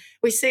now, and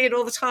we see it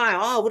all the time.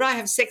 Oh, would I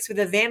have sex with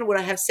her then? Would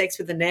I have sex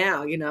with her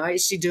now?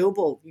 Is she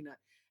doable?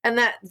 And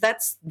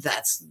that's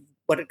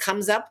what it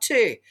comes up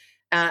to.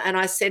 And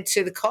I said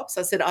to the cops,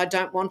 I said, I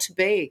don't want to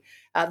be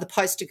the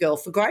poster girl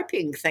for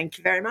groping. Thank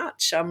you very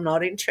much. I'm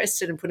not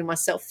interested in putting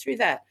myself through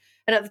that.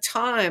 And at the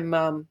time,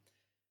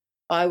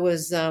 I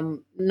was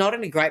not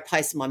in a great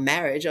place in my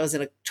marriage. I was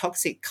in a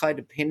toxic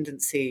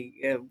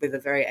codependency with a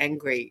very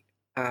angry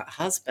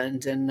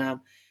husband, and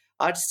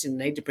I just didn't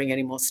need to bring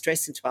any more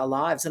stress into our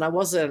lives. And I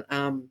wasn't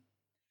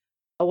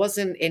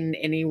in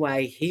any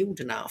way healed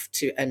enough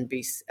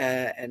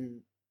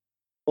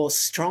or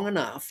strong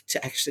enough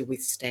to actually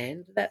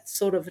withstand that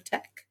sort of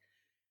attack,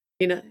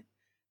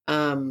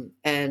 So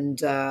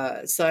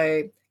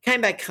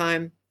came back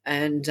home,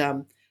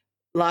 and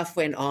life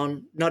went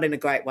on, not in a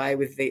great way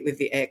with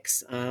the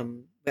ex. We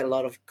had a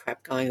lot of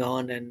crap going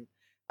on, and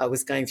I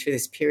was going through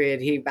this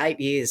period. 8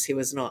 years, he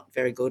was not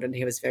very good, and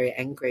he was very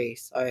angry.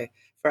 So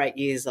for 8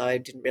 years, I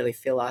didn't really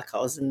feel like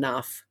I was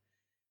enough.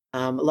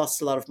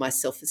 Lost a lot of my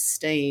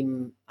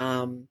self-esteem.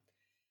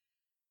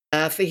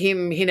 For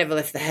him, he never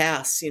left the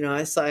house,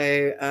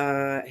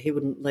 so he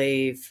wouldn't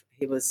leave.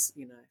 He was,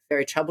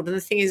 very troubled. And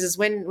the thing is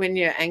when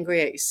you're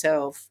angry at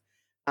yourself,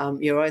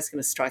 you're always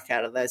going to strike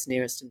out at those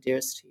nearest and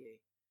dearest to you,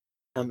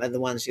 and the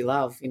ones you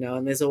love,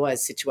 and there's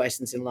always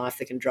situations in life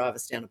that can drive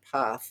us down a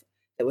path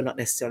that we're not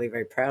necessarily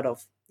very proud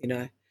of,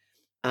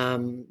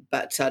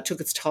 but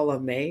took its toll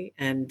on me.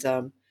 And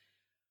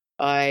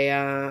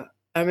I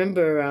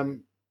remember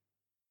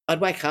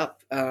I'd wake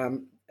up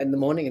in the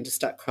morning and just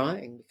start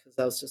crying because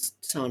I was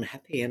just so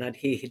unhappy. And I'd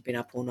hear he'd been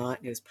up all night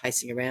and he was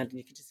pacing around and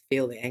you could just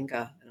feel the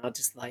anger. And I'd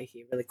just lay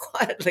here really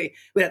quietly.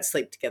 We don't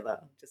sleep together.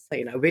 Just so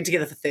you know, we've been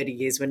together for 30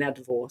 years. We're now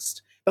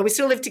divorced. But we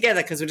still live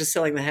together because we're just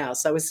selling the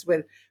house. So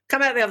we've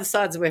come out the other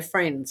sides and we're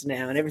friends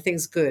now and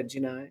everything's good,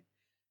 you know.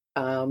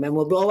 And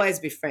we'll always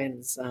be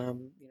friends.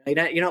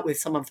 You're not with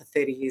someone for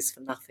 30 years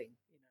for nothing.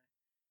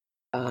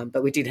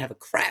 But we did have a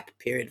crap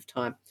period of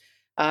time.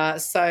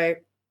 So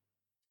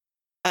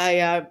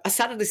I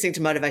started listening to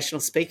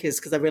motivational speakers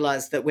because I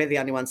realised that we're the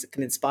only ones that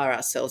can inspire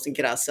ourselves and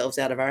get ourselves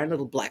out of our own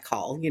little black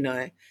hole, you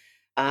know.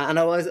 And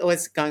I was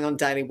always going on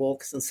daily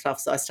walks and stuff.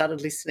 So I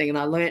started listening and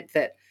I learnt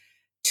that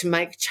to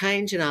make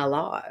change in our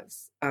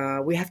lives,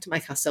 we have to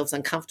make ourselves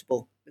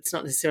uncomfortable. It's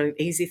not necessarily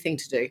an easy thing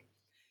to do.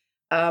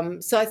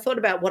 So I thought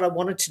about what I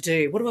wanted to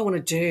do. What do I want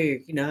to do,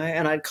 you know?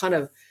 And I'd kind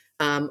of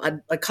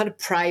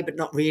pray, but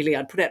not really.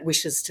 I'd put out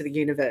wishes to the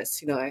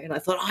universe, you know. And I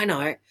thought, I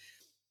know.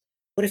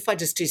 What if I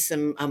just do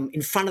some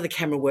in front of the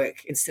camera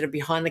work instead of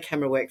behind the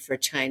camera work for a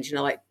change, you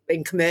know, like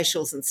in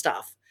commercials and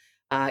stuff,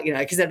 you know,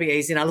 because that'd be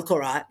easy and I look all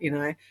right, you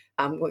know,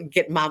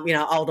 get mum, you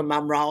know, older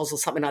mum roles or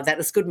something like that.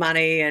 It's good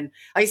money. And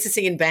I used to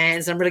sing in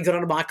bands and I'm really good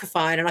on a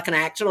microphone and I can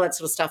act and all that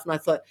sort of stuff. And I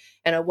thought,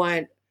 and it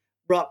won't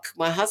rock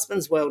my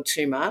husband's world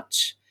too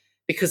much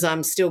because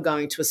I'm still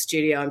going to a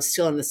studio. I'm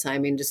still in the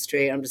same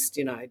industry. I'm just,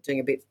 you know,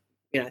 doing a bit,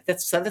 you know,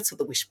 that's what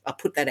the wish, I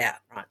put that out,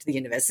 right, to the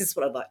universe. This is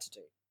what I'd like to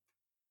do.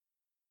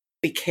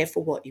 Be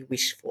careful what you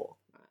wish for.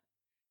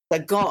 So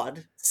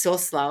God,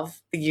 source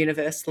love, the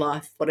universe,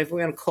 life, whatever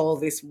we want to call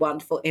this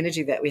wonderful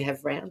energy that we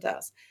have around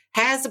us,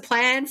 has a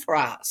plan for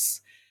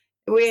us.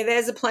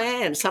 There's a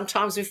plan.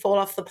 Sometimes we fall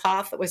off the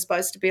path that we're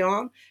supposed to be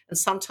on, and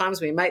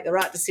sometimes we make the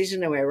right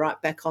decision and we're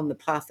right back on the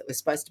path that we're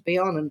supposed to be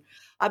on. And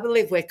I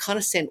believe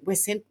we're sent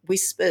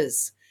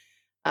whispers,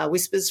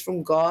 whispers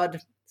from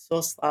God,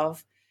 source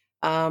love.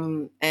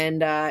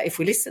 If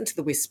we listen to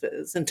the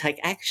whispers and take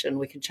action,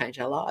 we can change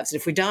our lives. And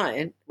if we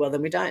don't, well,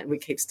 then we don't. We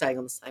keep staying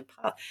on the same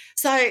path.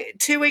 So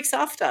 2 weeks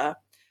after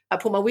I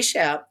put my wish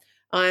out,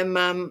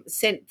 I'm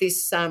sent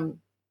this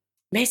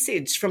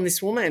message from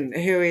this woman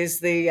who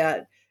is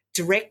the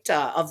director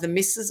of the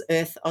Mrs.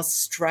 Earth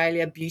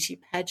Australia beauty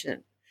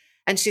pageant.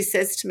 And she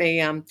says to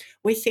me,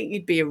 we think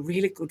you'd be a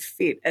really good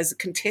fit as a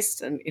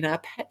contestant in our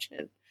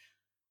pageant.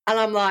 And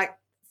I'm like,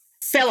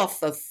 fell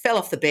off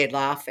the bed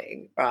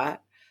laughing, right?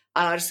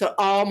 And I just thought,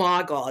 oh,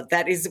 my God,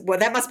 that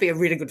must be a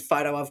really good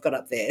photo I've got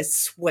up there.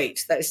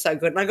 Sweet. That is so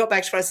good. And I got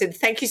back to her. I said,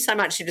 thank you so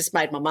much. You just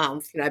made my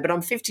month, you know, but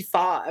I'm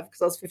 55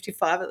 because I was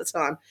 55 at the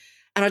time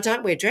and I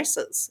don't wear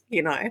dresses,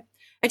 you know.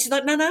 And she's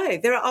like, no,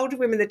 there are older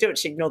women that do it.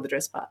 She ignored the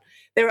dress part.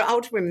 There are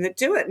older women that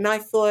do it. And I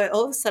thought,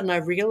 all of a sudden I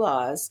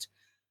realised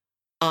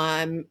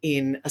I'm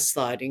in a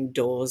sliding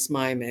doors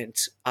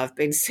moment. I've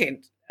been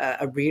sent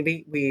a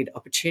really weird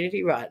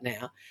opportunity right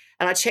now.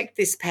 And I checked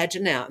this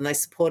pageant out and they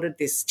supported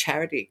this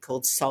charity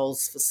called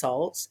Souls for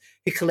Souls,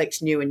 who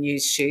collect new and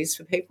used shoes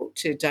for people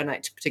to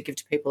donate to give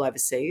to people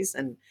overseas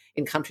and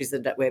in countries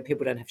where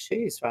people don't have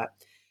shoes, right?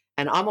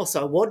 And I'm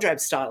also a wardrobe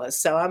stylist,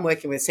 so I'm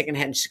working with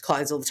secondhand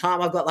clothes all the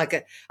time. I've got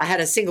I had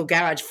a single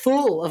garage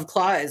full of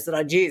clothes that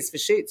I'd use for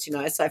shoots, you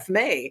know. So for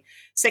me,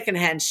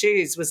 secondhand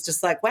shoes was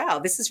just like, wow,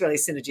 this is really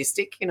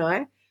synergistic, you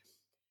know.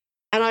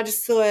 And I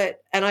just thought,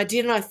 and I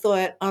did, and I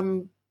thought,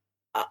 I'm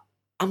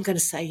going to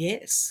say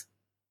yes.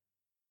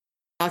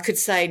 I could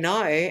say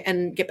no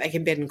and get back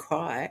in bed and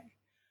cry,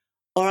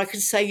 or I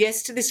could say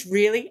yes to this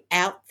really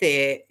out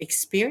there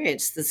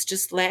experience that's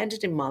just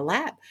landed in my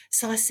lap.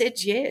 So I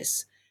said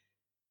yes.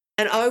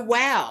 And oh,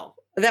 wow,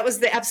 that was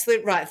the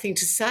absolute right thing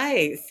to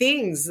say.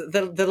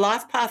 The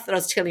life path that I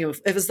was telling you,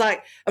 it was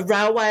like a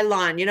railway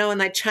line, you know, when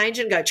they change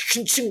and go,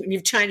 and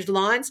you've changed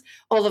lines,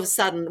 all of a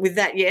sudden with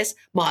that yes,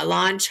 my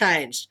line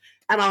changed.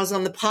 And I was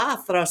on the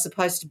path that I was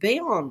supposed to be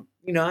on,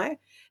 you know.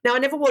 Now, I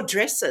never wore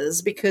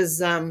dresses because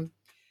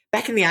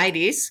back in the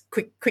 80s,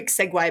 quick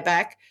segue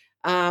back,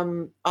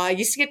 I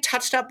used to get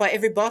touched up by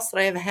every boss that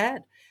I ever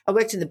had. I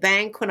worked in the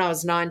bank when I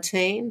was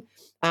 19.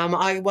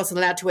 I wasn't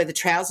allowed to wear the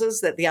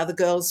trousers that the other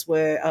girls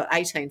were,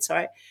 18,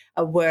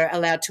 were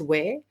allowed to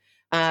wear.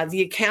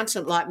 The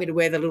accountant liked me to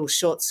wear the little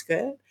short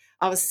skirt.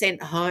 I was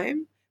sent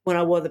home when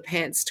I wore the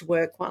pants to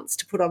work once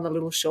to put on the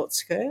little short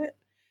skirt.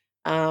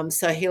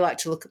 So he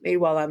liked to look at me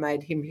while I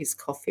made him his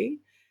coffee.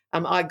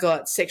 I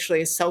got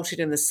sexually assaulted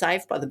in the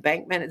safe by the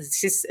bank manager,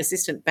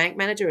 assistant bank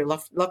manager who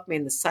locked me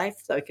in the safe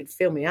so he could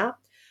fill me up.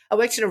 I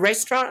worked in a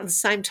restaurant at the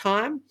same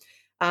time.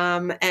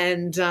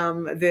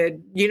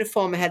 The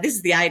uniform had, this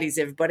is the 80s,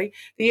 everybody,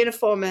 the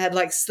uniform had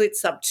like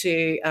slits up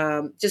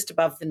to just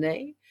above the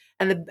knee.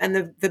 And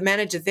the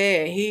manager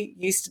there, he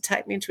used to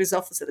take me into his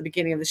office at the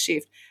beginning of the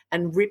shift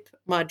and rip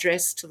my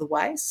dress to the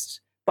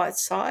waist, both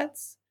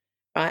sides,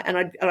 right? And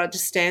I'd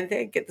just stand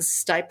there, get the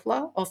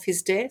stapler off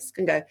his desk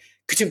and go,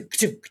 ka-chung,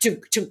 ka-chung, ka-chung,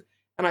 ka-chung,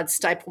 and I'd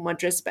staple my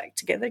dress back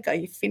together, go,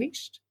 you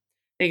finished?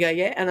 And he'd go,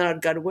 yeah, and then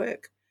I'd go to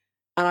work.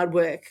 And I'd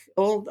work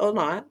all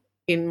night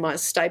in my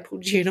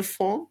stapled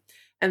uniform,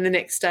 and the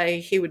next day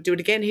he would do it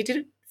again. He did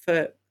it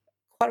for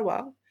quite a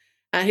while.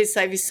 He'd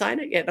say, have you sewn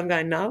it yet? I'm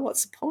going, no,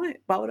 what's the point?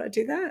 Why would I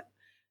do that?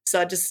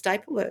 So I just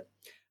staple it.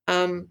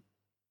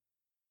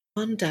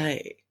 One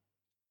day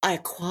I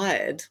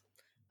acquired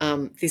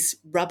this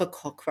rubber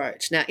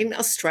cockroach. Now, in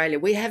Australia,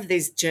 we have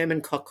these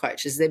German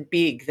cockroaches. They're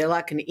big. They're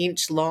like an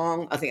inch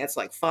long. I think that's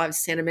like 5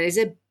 centimetres.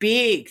 They're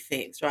big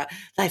things, right?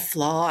 They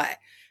fly.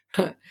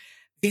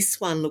 This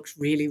one looks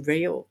really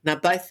real. Now,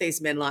 both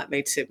these men like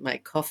me to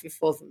make coffee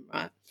for them,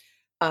 right?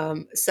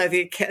 So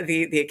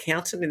the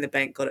accountant in the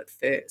bank got it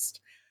first.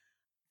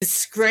 The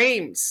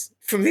screams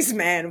from this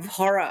man of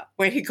horror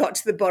when he got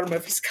to the bottom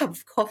of his cup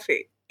of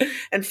coffee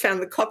and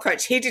found the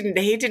cockroach. He didn't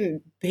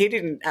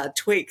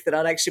tweak that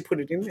I'd actually put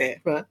it in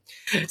there, right?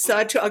 So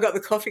I got the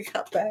coffee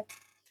cup back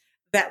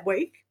that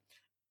week.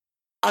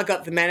 I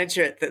got the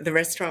manager at the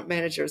restaurant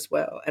manager as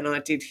well, and I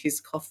did his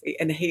coffee,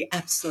 and he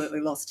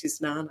absolutely lost his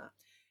nana.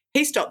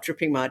 He stopped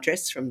dripping my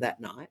address from that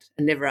night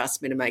and never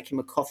asked me to make him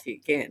a coffee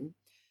again.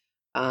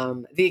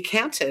 The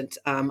accountant,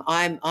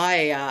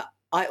 I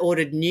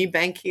ordered new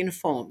bank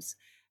uniforms,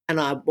 and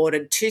I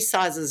ordered 2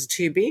 sizes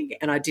too big,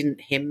 and I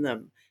didn't hem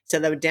them. So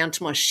they were down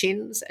to my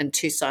shins and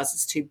 2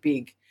 sizes too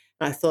big.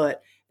 And I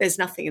thought, there's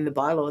nothing in the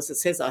bylaws that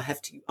says I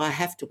have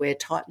to wear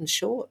tight and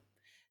short.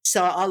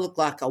 So I looked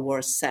like I wore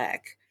a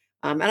sack.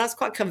 And I was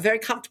very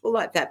comfortable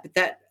like that. But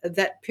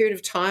that period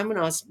of time when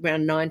I was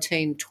around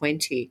 19,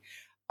 20,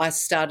 I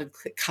started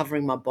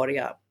covering my body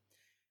up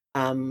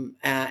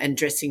and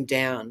dressing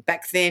down.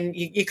 Back then,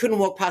 you couldn't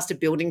walk past a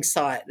building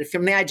site.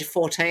 From the age of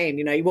 14,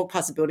 you walk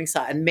past a building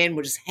site and men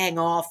would just hang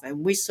off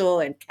and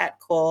whistle and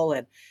catcall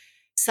and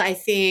say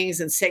things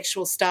and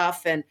sexual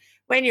stuff. And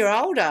when you're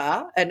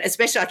older, and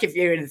especially like if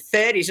you're in the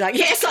 30s, you're like,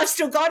 yes, I've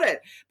still got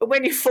it. But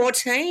when you're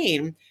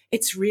 14,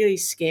 it's really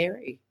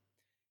scary,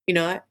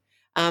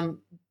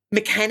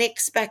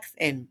 Mechanics back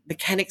then,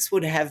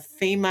 would have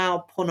female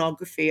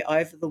pornography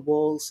over the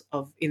walls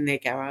in their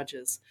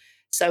garages.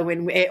 So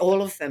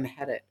all of them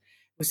had it.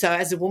 So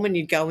as a woman,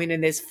 you'd go in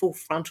and there's full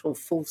frontal,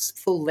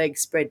 full leg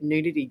spread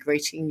nudity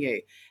greeting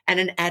you, and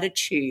an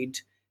attitude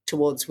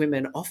towards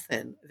women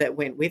often that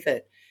went with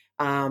it.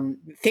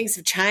 Things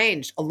have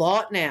changed a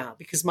lot now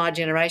because my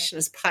generation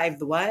has paved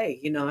the way,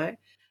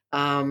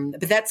 But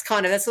that's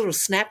a little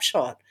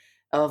snapshot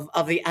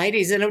of the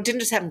 80s, and it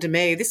didn't just happen to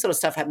me. This sort of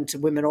stuff happened to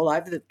women all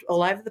over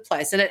the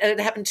place, and it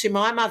happened to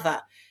my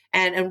mother,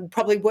 and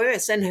probably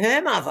worse, and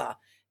her mother.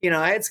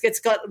 It's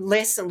got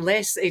less and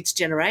less each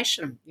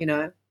generation.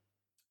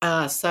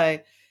 So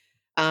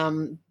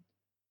I'm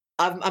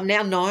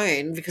now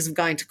known because of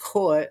going to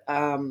court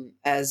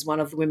as one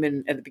of the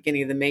women at the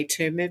beginning of the Me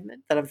Too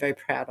movement that I'm very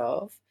proud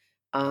of,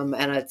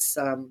 and it's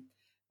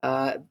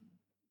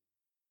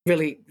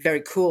really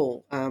very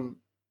cool. And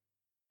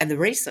the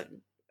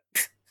reason.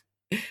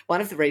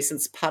 One of the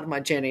reasons, part of my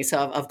journey.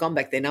 So I've gone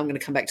back there. Now I'm going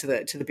to come back to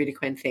the beauty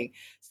queen thing.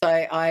 So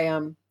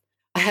I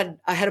had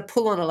a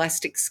pull-on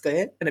elastic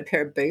skirt and a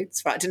pair of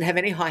boots. Right, I didn't have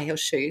any high heel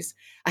shoes.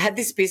 I had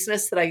this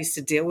business that I used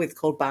to deal with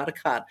called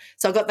Bartercard.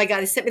 So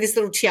they sent me this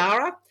little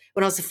tiara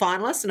when I was a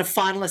finalist and a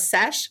finalist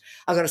sash.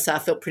 I got to say, I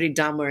felt pretty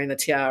dumb wearing the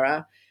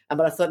tiara.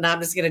 But I thought, no,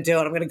 I'm just going to do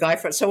it. I'm going to go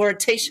for it. So I wore a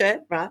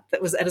T-shirt, right,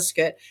 that was and a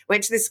skirt.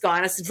 Went to this guy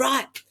and I said,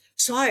 right,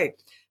 so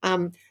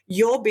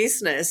your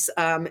business,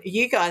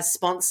 you guys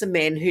sponsor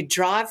men who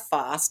drive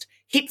fast,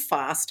 hit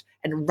fast,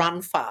 and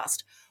run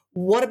fast.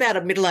 What about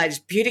a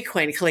middle-aged beauty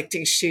queen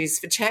collecting shoes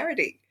for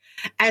charity?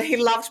 And he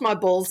loved my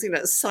balls in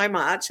it so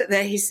much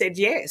that he said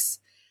yes.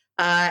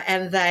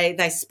 And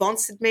they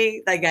sponsored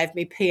me. They gave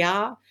me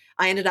PR.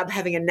 I ended up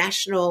having a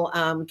national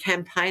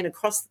campaign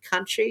across the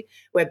country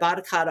where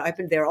Bartercard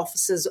opened their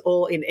offices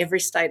all in every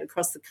state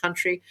across the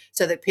country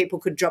so that people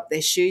could drop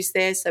their shoes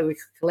there so we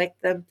could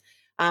collect them.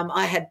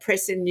 I had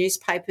press in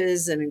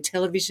newspapers and in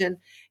television.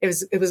 It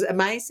was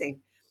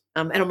amazing.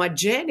 And on my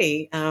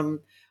journey,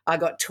 I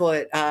got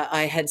taught,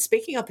 I had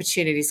speaking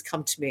opportunities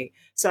come to me.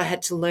 So I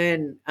had to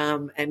learn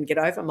and get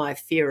over my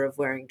fear of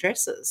wearing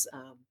dresses.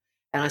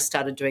 And I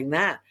started doing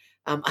that.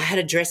 I had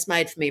a dress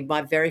made for me,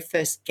 my very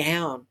first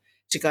gown,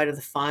 to go to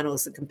the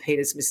finals and compete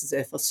as Mrs.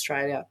 Earth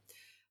Australia.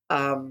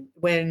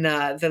 When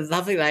the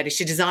lovely lady,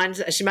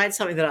 she made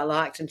something that I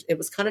liked, and it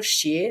was kind of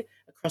sheer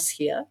across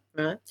here,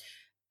 right?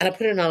 And I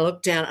put it in and I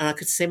looked down and I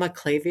could see my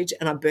cleavage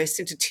and I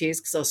burst into tears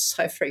because I was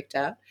so freaked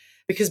out.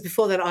 Because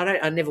before that,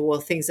 I never wore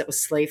things that were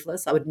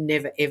sleeveless. I would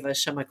never, ever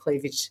show my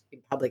cleavage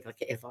in public,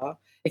 like ever,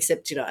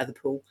 except, at the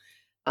pool.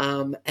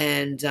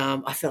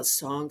 I felt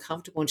so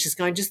uncomfortable. And she's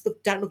going,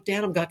 don't look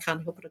down. I'm going, I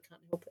can't help it.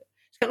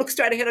 She's going, look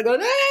straight ahead. I go,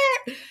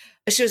 ah!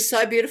 She was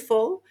so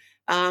beautiful.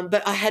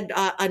 But I had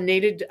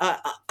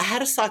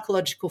a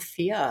psychological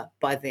fear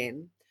by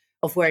then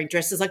of wearing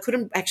dresses. I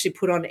couldn't actually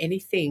put on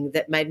anything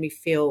that made me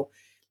feel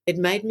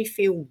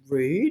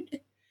rude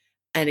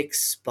and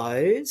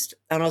exposed.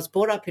 And I was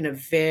brought up in a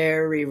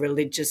very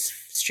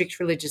strict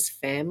religious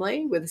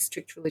family with a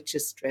strict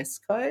religious dress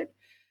code.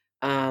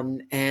 So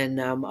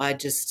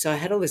I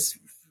had all this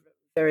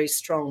very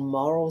strong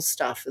moral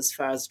stuff as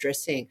far as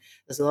dressing.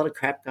 There's a lot of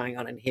crap going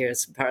on in here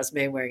as far as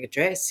me wearing a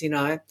dress,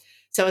 So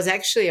it was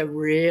actually a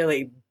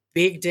really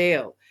big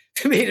deal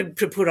for me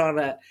to put on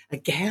a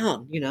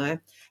gown,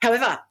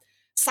 However,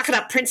 suck it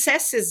up,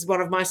 princess, is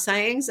one of my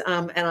sayings.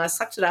 And I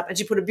sucked it up, and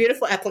she put a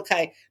beautiful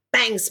applique,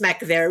 bang,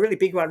 smack there, a really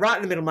big one, right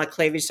in the middle of my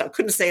cleavage, so I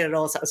couldn't see it at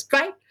all. So it was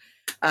great.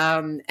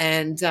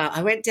 And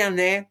I went down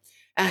there.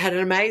 I had an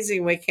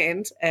amazing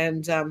weekend.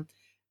 And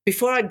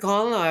before I'd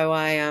gone, though,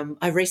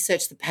 I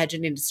researched the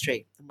pageant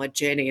industry and my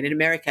journey. And in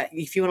America,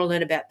 if you want to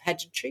learn about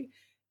pageantry,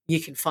 you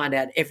can find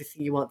out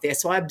everything you want there.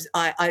 So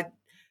I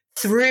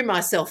threw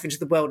myself into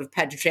the world of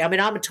pageantry. I mean,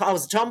 I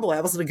was a tomboy.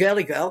 I wasn't a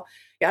girly girl.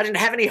 I didn't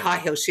have any high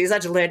heel shoes. I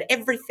had to learn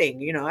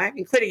everything,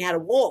 including how to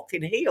walk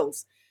in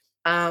heels.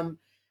 It's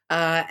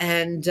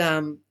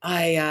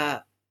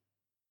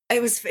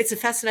a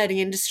fascinating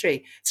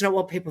industry. It's not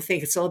what people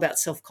think. It's all about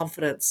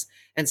self-confidence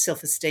and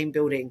self-esteem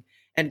building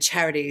and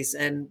charities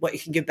and what you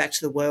can give back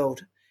to the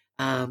world.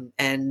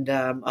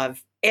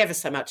 I've ever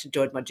so much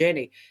enjoyed my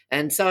journey.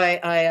 And so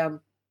I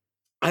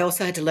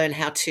also had to learn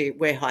how to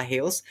wear high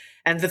heels.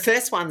 And the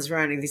first ones were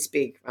only this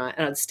big, right?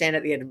 And I'd stand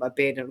at the end of my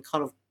bed and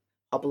kind of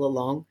hobble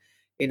along,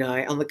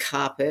 on the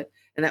carpet.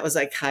 And that was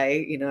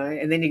okay,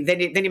 And then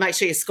you make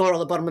sure you score on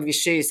the bottom of your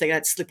shoes so you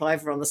don't slip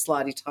over on the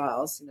slidey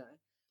tiles,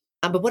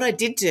 But what I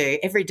did do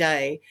every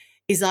day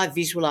is I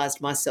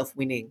visualised myself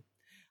winning.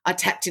 I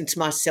tapped into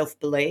my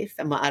self-belief,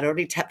 and I'd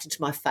already tapped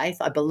into my faith.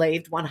 I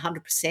believed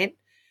 100%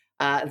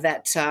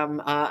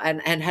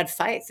 and had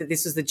faith that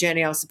this was the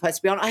journey I was supposed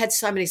to be on. I had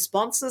so many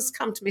sponsors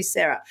come to me,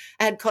 Sarah.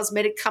 I had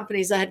cosmetic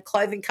companies. I had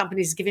clothing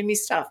companies giving me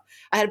stuff.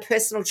 I had a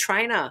personal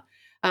trainer.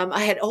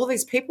 I had all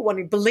these people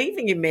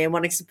believing in me and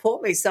wanting to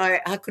support me, so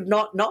I could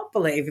not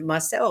believe in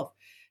myself.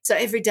 So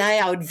every day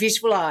I would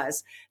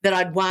visualise that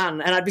I'd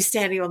won, and I'd be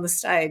standing on the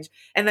stage,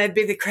 and there'd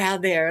be the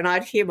crowd there, and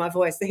I'd hear my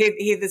voice,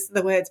 hear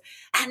the words,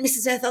 and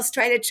Mrs. Earth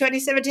Australia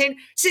 2017,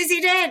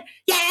 Susie Dent,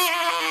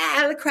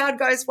 yeah! And the crowd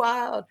goes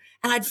wild.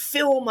 And I'd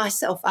fill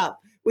myself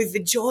up with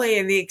the joy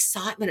and the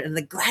excitement and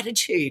the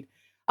gratitude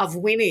of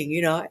winning,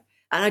 And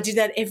I did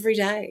that every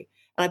day.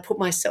 And I put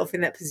myself in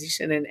that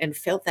position and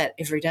felt that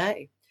every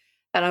day.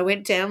 And I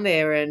went down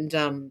there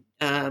and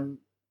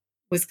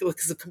was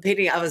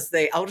competing. I was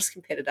the oldest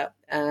competitor,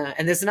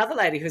 and there's another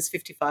lady who was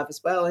 55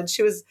 as well, and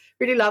she was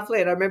really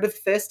lovely. And I remember the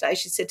first day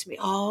she said to me,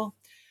 "Oh,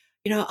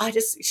 she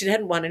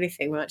hadn't won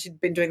anything, right? She'd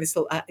been doing this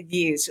for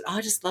years.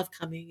 I just love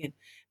coming and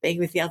being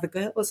with the other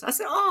girls." I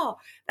said, "Oh,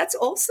 that's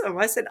awesome."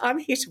 I said, "I'm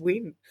here to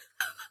win."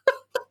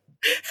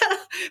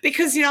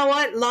 Because you know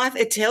what? Life,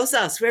 it tells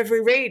us wherever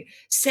we read,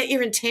 set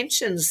your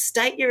intentions,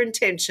 state your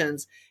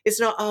intentions. It's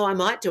not, "Oh, I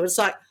might do it." It's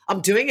like,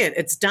 I'm doing it.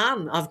 It's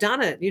done. I've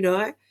done it,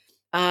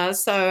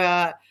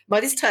 So by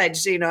this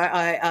stage,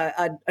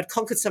 I'd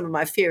conquered some of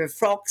my fear of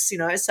frocks,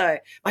 so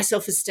my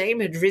self-esteem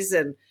had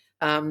risen.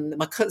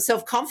 My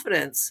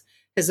self-confidence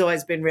has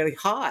always been really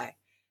high.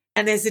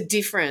 And there's a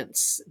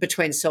difference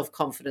between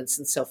self-confidence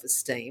and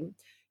self-esteem.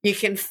 You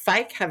can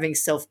fake having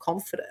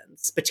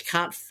self-confidence, but you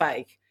can't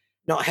fake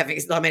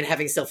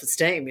having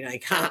self-esteem, you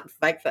can't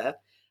fake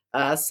that.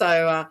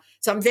 So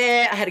I'm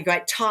there. I had a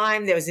great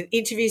time. There was an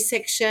interview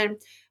section.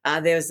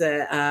 There was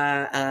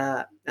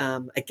a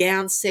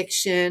gown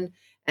section,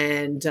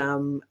 and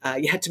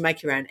you had to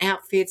make your own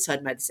outfit. So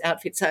I'd made this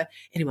outfit. So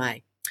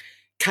anyway,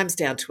 comes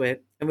down to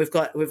it, and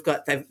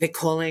they're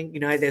calling.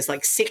 There's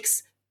like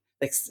 6.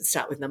 Let's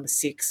start with number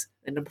 6,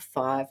 and number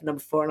 5,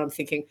 number 4, and I'm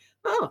thinking,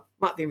 oh,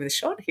 might be with a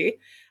shot here.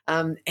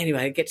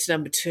 Anyway, I get to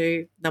number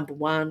 2, number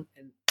 1,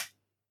 and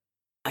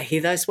I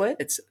hear those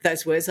words.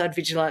 Those words I'd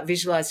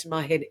visualised in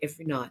my head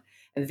every night,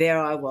 and there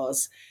I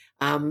was,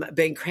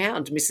 being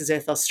crowned Mrs.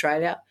 Earth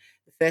Australia,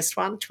 the first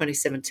one,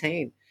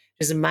 2017. It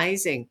was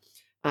amazing.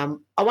 I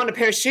won a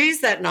pair of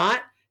shoes that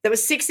night that were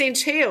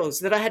 6-inch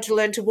heels that I had to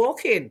learn to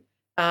walk in.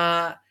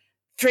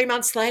 3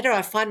 months later,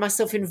 I find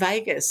myself in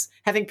Vegas,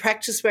 having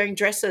practiced wearing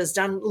dresses,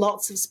 done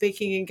lots of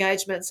speaking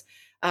engagements,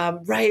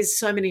 raised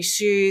so many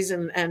shoes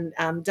and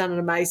done an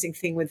amazing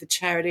thing with the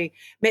charity,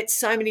 met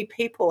so many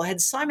people, had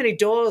so many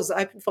doors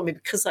open for me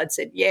because I'd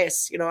said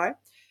yes,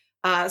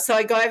 So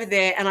I go over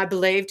there and I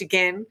believed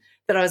again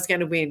that I was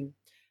going to win.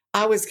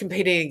 I was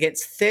competing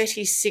against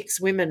 36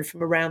 women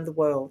from around the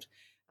world.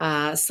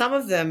 Some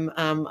of them,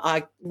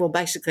 I've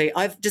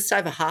just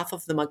over half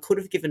of them I could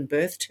have given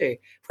birth to,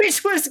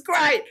 which was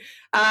great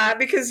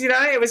because,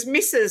 it was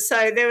misses.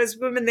 So there was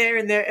women there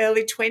in their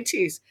early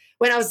 20s.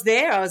 When I was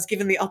there, I was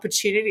given the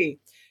opportunity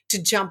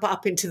to jump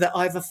up into the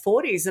over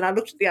 40s. And I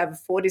looked at the over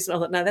 40s and I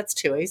thought, no, that's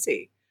too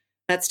easy.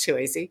 That's too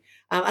easy.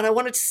 And I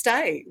wanted to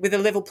stay with a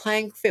level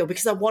playing field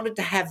because I wanted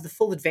to have the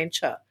full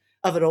adventure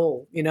of it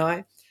all,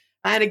 And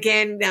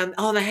again, and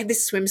I had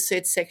this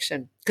swimsuit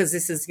section because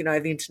this is, the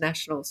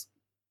internationals.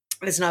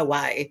 There's no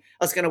way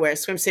I was going to wear a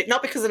swimsuit,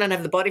 not because I don't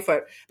have the body for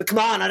it, but come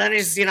on, I don't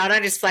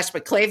just flash my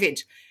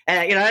cleavage.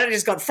 I don't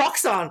just got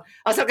frocks on.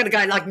 I was not going to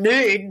go like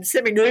nude,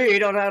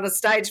 semi-nude on a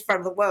stage in front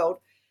of the world.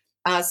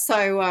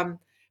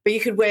 But you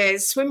could wear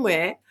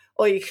swimwear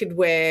or you could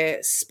wear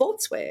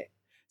sportswear.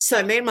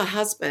 So me and my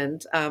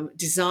husband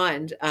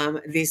designed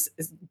this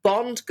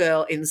Bond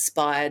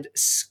girl-inspired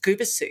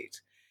scuba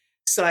suit.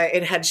 So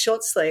it had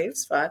short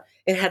sleeves, right?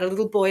 It had a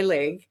little boy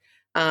leg.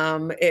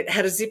 It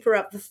had a zipper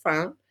up the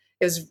front.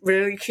 It was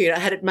really cute. I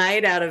had it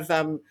made out of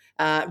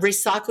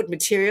recycled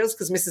materials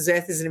because Mrs.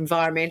 Earth is an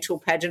environmental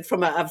pageant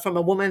from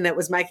a woman that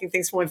was making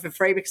things for me for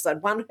free because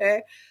I'd won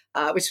her,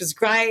 which was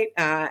great.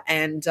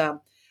 And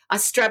I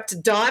strapped a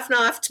dive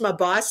knife to my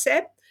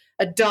bicep,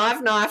 a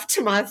dive knife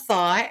to my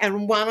thigh,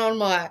 and one on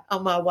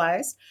my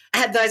waist. I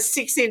had those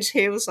 6-inch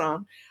heels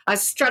on. I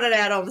strutted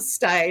out on the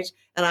stage,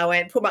 and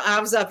I put my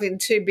arms up in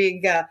two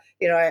big,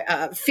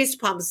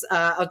 fist pumps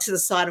to the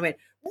side, and went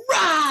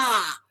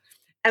rah,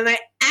 and they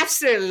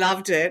absolutely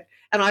loved it.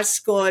 And I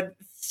scored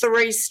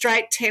 3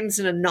 straight 10s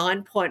and a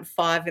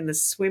 9.5 in the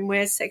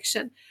swimwear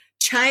section.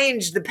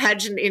 Changed the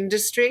pageant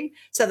industry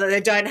so that they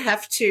don't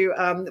have to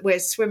wear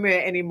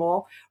swimwear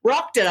anymore.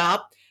 Rocked it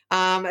up.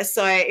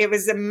 So it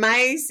was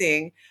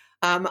amazing.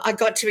 I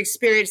got to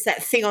experience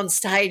that thing on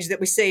stage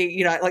that we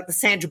see, like the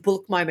Sandra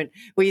Bullock moment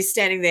where you're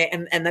standing there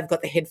and they've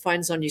got the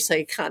headphones on you so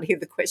you can't hear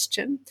the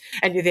question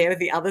and you're there with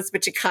the others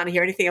but you can't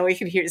hear anything. All you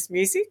can hear is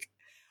music.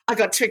 I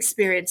got to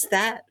experience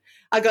that.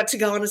 I got to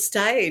go on a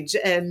stage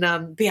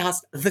and be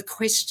asked the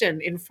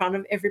question in front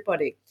of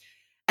everybody.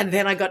 And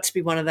then I got to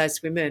be one of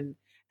those women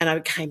and I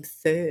became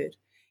 3rd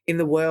in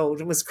the world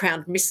and was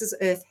crowned Mrs.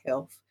 Earth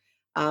Health.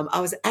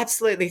 I was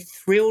absolutely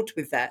thrilled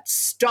with that,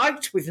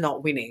 stoked with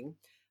not winning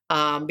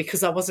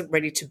because I wasn't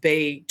ready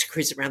to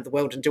cruise around the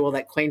world and do all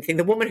that queen thing.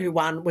 The woman who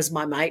won was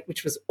my mate,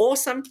 which was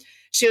awesome.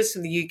 She was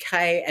from the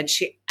UK and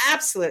she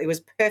absolutely was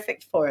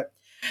perfect for it.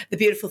 The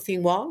beautiful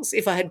thing was,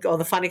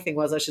 the funny thing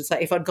was, I should say,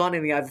 if I'd gone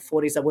in the over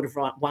 40s, I would have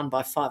won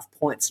by 5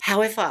 points.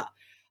 However,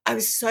 I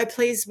was so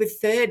pleased with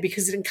 3rd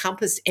because it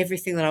encompassed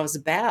everything that I was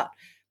about,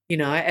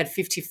 at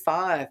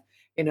 55,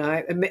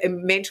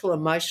 mental,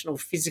 emotional,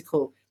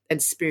 physical,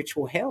 and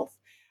spiritual health.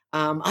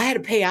 I had a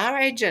PR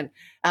agent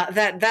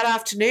that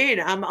afternoon.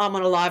 I'm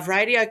on a live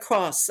radio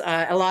cross,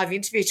 a live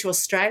interview to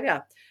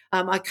Australia.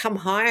 I come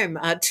home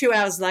 2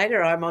 hours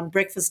later. I'm on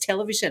breakfast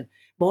television,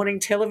 morning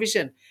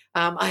television.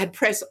 I had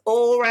press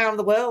all around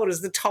the world as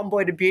the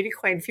tomboy to beauty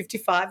queen,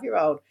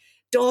 55-year-old.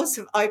 Doors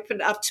have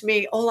opened up to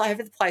me all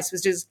over the place. It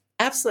was just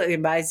absolutely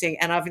amazing,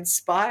 and I've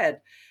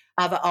inspired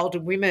other older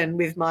women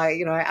with my,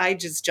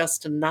 age is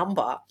just a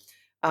number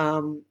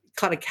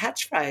kind of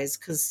catchphrase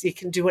because you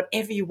can do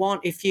whatever you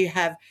want if you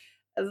have.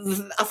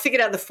 I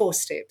figured out the 4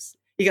 steps.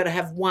 You got to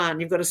have 1.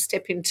 You've got to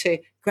step into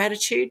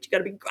gratitude. You've got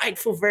to be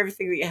grateful for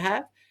everything that you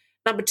have.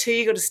 Number 2,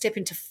 you've got to step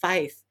into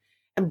faith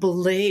and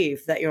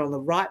believe that you're on the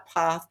right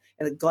path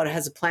and that God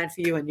has a plan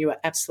for you and you are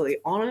absolutely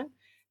on it.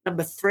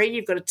 Number 3,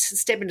 you've got to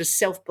step into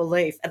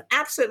self-belief and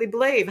absolutely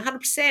believe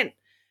 100%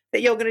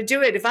 that you're going to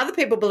do it. If other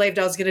people believed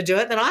I was going to do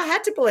it, then I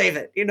had to believe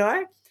it,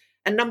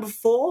 And number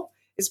 4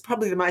 is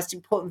probably the most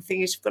important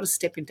thing is you've got to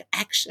step into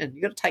action.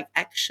 You've got to take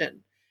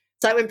action.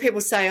 So when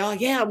people say, oh,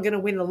 yeah, I'm going to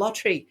win the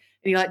lottery,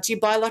 and you're like, do you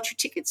buy lottery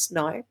tickets?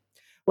 No.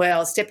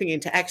 Well, stepping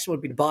into action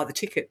would be to buy the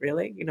ticket,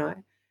 really,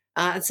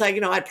 And so,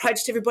 I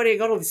approached everybody, I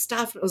got all this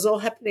stuff, and it was all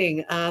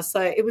happening.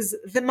 So it was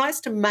the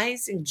most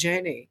amazing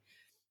journey.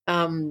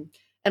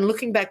 And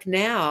looking back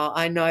now,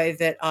 I know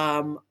that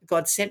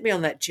God sent me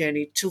on that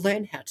journey to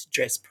learn how to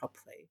dress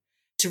properly,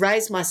 to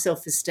raise my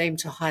self-esteem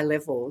to high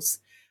levels,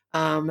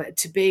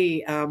 to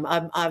be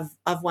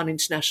I've won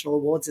international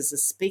awards as a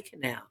speaker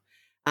now.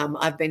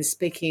 I've been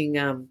speaking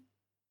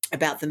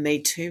about the Me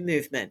Too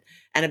movement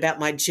and about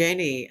my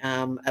journey,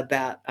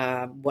 about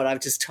what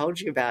I've just told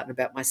you about and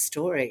about my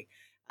story.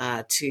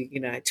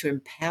 To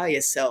empower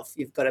yourself,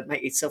 you've got to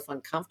make yourself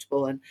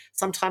uncomfortable, and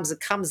sometimes it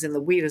comes in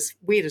the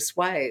weirdest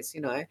ways,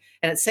 and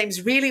it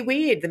seems really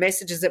weird, the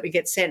messages that we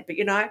get sent, but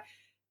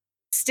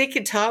stick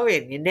your toe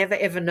in. You never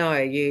ever know.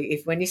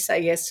 If when you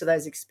say yes to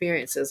those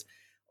experiences,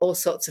 all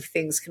sorts of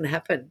things can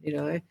happen.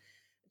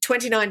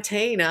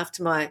 2019,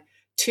 after my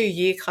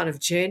 2-year kind of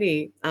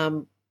journey,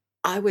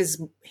 I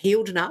was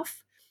healed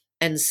enough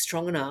and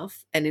strong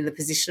enough and in the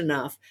position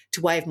enough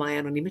to waive my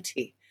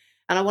anonymity.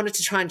 And I wanted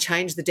to try and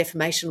change the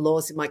defamation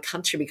laws in my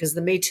country because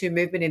the Me Too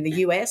movement in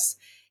the US,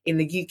 in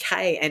the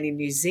UK, and in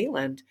New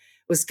Zealand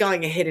was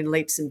going ahead in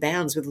leaps and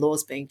bounds with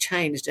laws being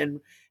changed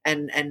and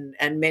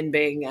men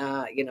being,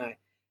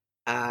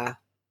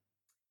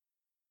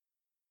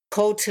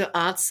 called to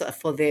answer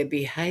for their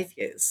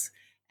behaviours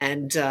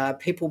and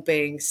people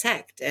being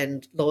sacked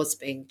and laws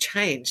being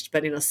changed.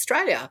 But in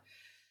Australia,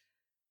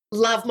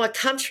 love my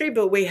country,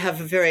 but we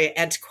have a very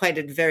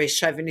antiquated, very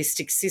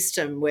chauvinistic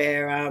system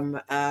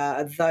where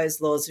those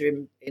laws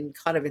are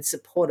in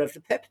support of the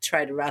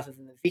perpetrator rather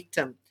than the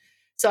victim.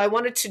 So I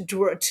wanted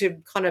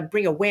to kind of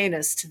bring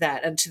awareness to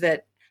that and to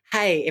that.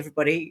 Hey,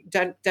 everybody,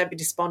 don't be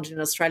despondent in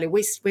Australia.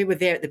 We were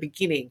there at the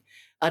beginning.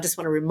 I just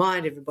want to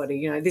remind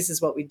everybody, this is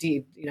what we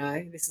did.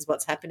 This is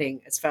what's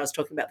happening as far as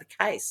talking about the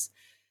case.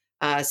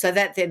 So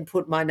that then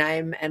put my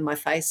name and my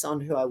face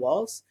on who I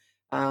was.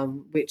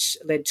 Which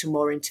led to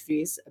more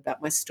interviews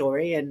about my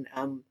story and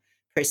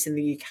press in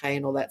the UK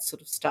and all that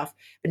sort of stuff.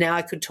 But now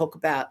I could talk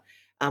about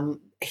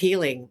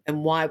healing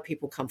and why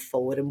people come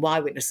forward and why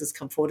witnesses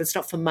come forward. It's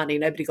not for money.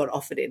 Nobody got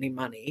offered any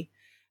money.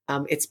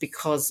 It's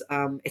because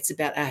it's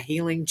about our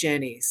healing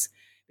journeys,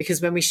 because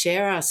when we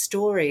share our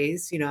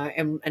stories,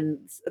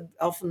 and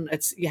often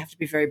you have to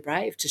be very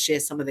brave to share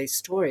some of these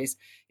stories.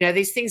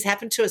 These things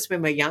happen to us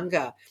when we're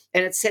younger,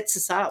 and it sets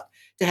us up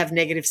to have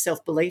negative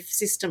self-belief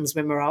systems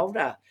when we're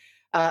older.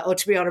 Or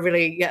to be on a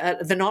really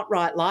the not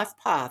right life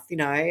path,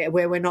 where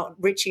we're not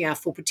reaching our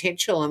full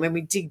potential. And when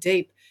we dig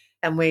deep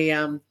and we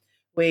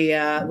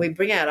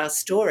bring out our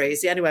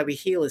stories, the only way we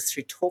heal is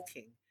through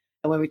talking.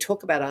 And when we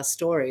talk about our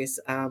stories,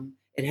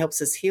 it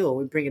helps us heal.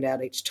 We bring it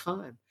out each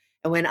time.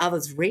 And when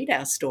others read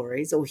our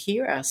stories or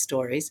hear our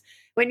stories,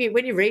 when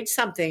you read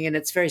something and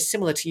it's very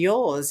similar to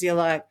yours, you're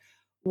like,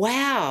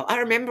 wow, I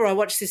remember I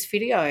watched this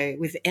video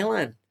with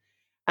Ellen.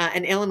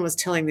 And Ellen was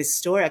telling this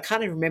story. I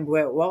can't even remember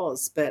where it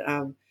was, but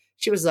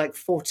she was like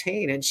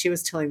 14 and she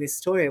was telling this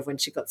story of when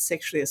she got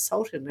sexually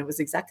assaulted, and it was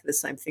exactly the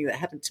same thing that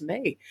happened to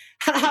me.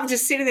 And I'm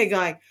just sitting there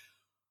going,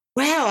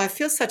 wow, I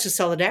feel such a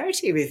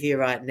solidarity with you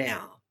right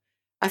now.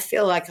 I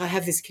feel like I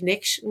have this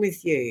connection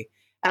with you.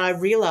 And I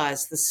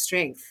realize the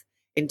strength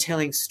in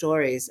telling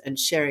stories and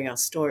sharing our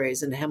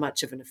stories and how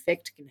much of an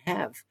effect it can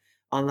have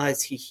on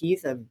those who hear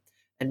them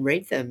and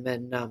read them.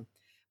 And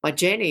my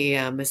journey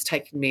has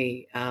taken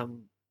me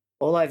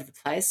all over the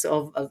place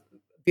of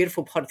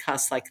beautiful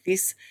podcasts like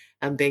this,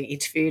 being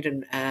interviewed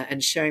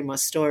and sharing my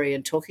story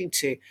and talking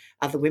to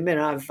other women.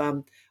 I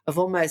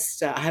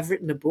have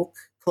written a book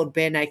called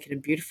Bare Naked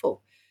and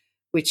Beautiful,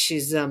 which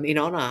is in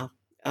honour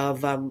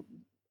of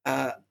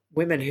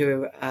women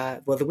who,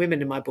 the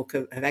women in my book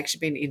have actually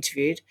been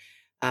interviewed,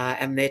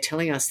 and they're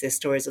telling us their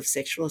stories of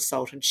sexual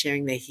assault and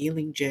sharing their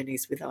healing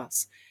journeys with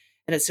us.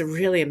 And it's a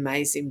really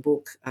amazing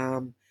book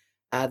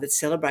that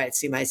celebrates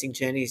the amazing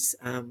journeys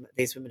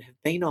these women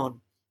have been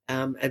on.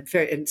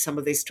 And some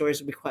of these stories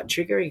will be quite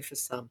triggering for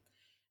some.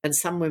 And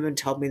some women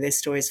told me their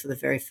stories for the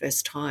very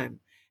first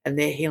time, and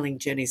their healing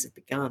journeys have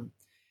begun.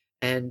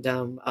 And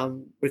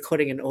I'm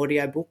recording an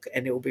audio book,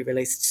 and it will be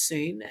released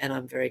soon. And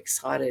I'm very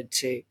excited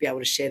to be able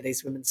to share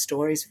these women's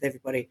stories with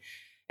everybody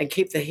and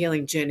keep the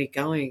healing journey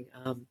going.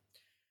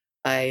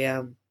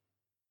 I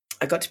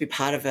got to be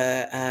part of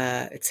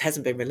it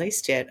hasn't been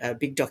released yet, a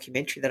big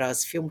documentary that I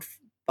was filmed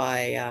by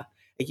a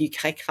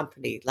UK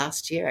company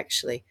last year,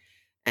 actually.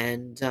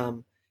 And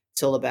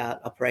it's all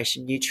about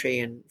Operation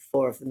Nutri and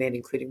 4 of the men,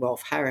 including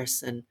Rolf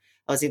Harris. And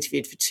I was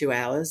interviewed for 2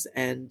 hours,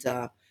 and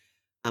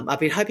I've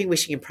been hoping,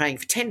 wishing and praying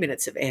for 10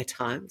 minutes of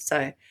airtime.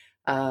 So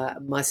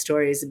my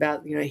story is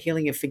about,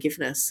 healing and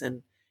forgiveness,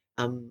 and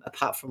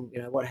apart from,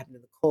 what happened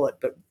in the court,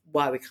 but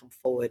why we come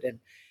forward.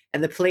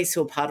 And the police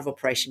who are part of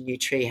Operation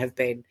Nutri have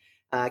been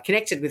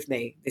connected with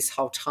me this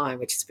whole time,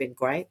 which has been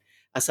great.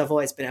 So I've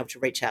always been able to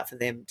reach out to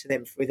them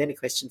with any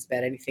questions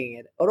about anything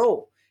at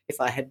all,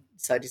 if I had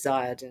so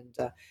desired. And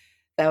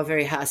they were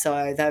very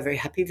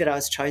happy that I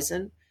was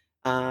chosen.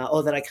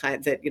 Or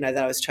that that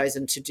I was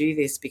chosen to do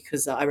this,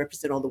 because I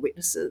represent all the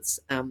witnesses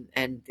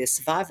and the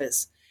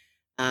survivors.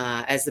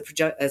 As the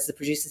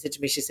producer said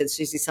to me, she said,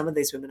 "Susie, some of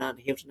these women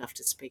aren't healed enough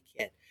to speak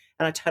yet,"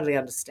 and I totally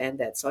understand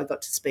that. So I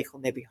got to speak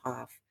on their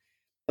behalf.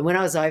 And when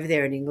I was over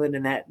there in England,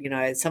 and that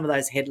some of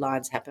those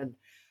headlines happened,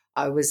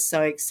 I was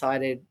so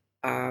excited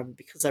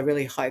because I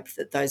really hoped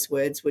that those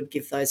words would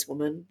give those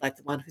women, like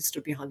the one who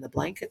stood behind the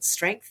blanket,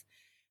 strength,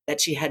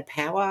 that she had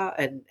power,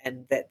 and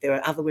that there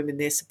were other women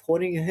there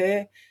supporting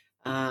her.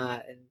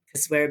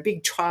 Because we're a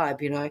big tribe,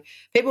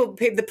 people,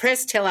 the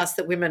press tell us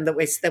that women that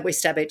we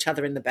stab each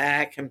other in the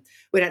back, and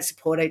we don't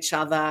support each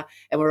other,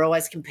 and we're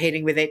always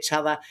competing with each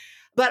other.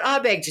 But I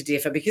beg to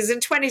differ, because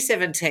in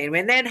 2017,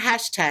 when then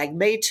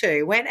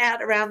 #MeToo went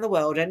out around the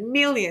world, and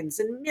millions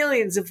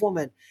of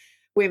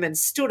women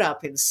stood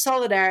up in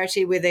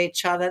solidarity with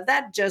each other,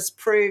 that just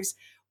proves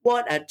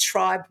what a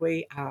tribe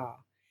we are.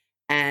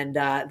 And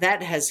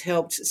that has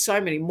helped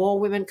so many more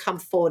women come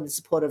forward in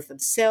support of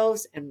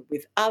themselves and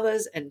with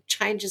others, and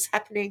change is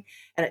happening.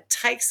 And it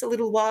takes a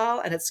little while,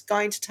 and it's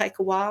going to take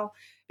a while,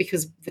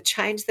 because the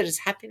change that is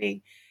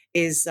happening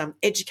is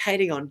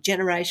educating on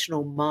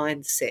generational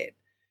mindset,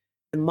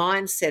 the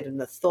mindset and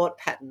the thought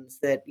patterns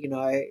that,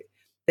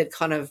 that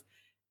kind of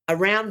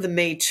around the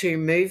Me Too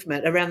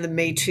movement, around the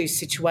Me Too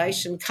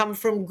situation, come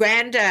from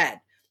granddad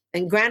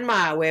and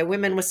grandma, where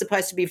women were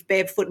supposed to be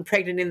barefoot and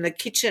pregnant in the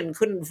kitchen,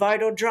 couldn't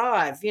vote or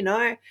drive,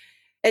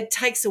 It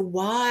takes a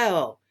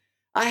while.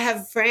 I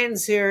have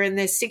friends who are in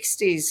their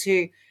 60s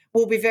who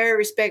will be very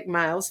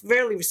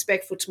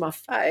respectful to my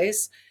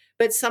face,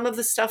 but some of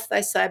the stuff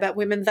they say about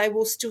women, they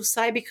will still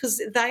say,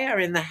 because they are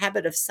in the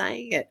habit of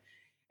saying it.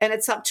 And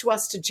it's up to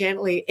us to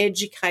gently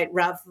educate,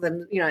 rather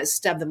than,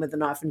 stab them with a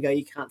knife and go,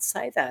 you can't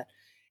say that.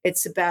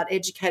 It's about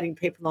educating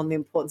people on the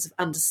importance of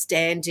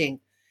understanding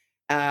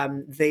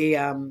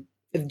the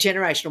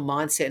generational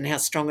mindset and how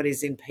strong it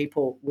is in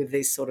people with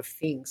these sort of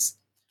things.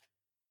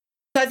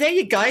 So there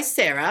you go,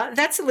 Sarah.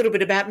 That's a little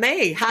bit about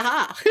me.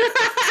 Ha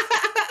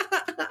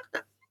ha.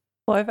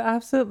 Well, I've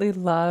absolutely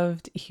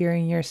loved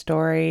hearing your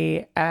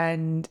story,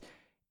 and,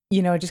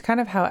 just kind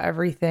of how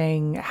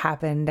everything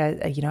happened.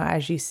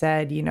 As you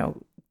said, you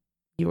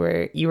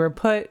were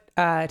put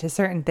to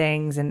certain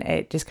things, and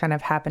it just kind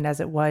of happened as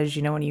it was.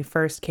 When you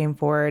first came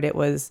forward, it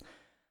was,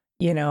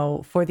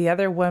 for the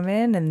other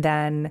woman. And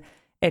then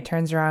it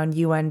turns around,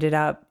 you ended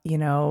up,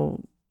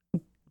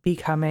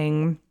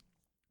 becoming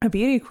a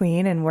beauty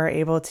queen and were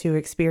able to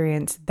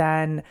experience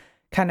then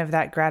kind of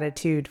that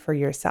gratitude for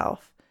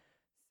yourself.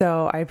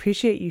 So I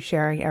appreciate you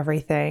sharing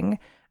everything.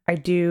 I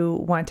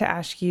do want to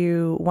ask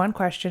you one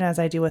question, as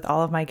I do with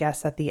all of my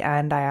guests at the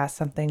end. I ask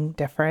something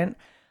different.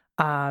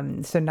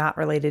 So not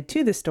related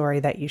to the story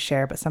that you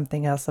share, but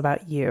something else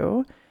about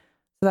you.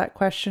 So that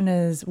question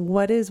is,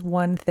 what is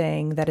one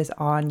thing that is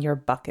on your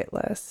bucket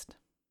list?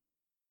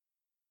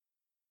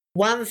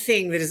 One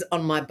thing that is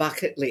on my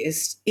bucket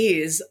list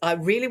is I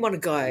really want to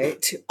go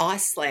to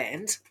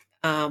Iceland,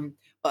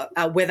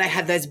 where they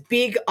have those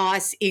big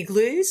ice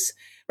igloos,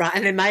 right?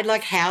 And they're made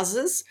like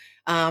houses,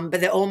 but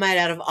they're all made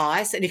out of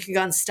ice. And you can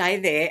go and stay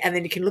there, and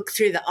then you can look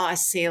through the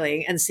ice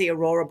ceiling and see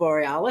Aurora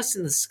Borealis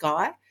in the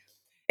sky.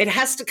 It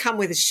has to come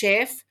with a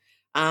chef,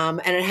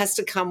 and it has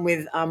to come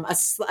with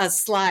a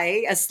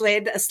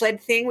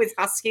sled thing with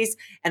huskies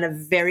and a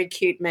very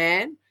cute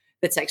man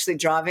that's actually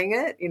driving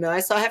it,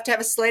 So I have to have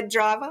a sled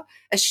driver,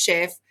 a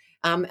chef,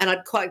 and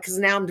because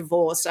now I'm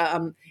divorced,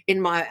 in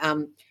my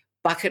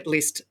bucket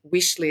list,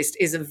 wish list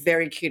is a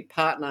very cute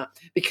partner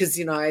because,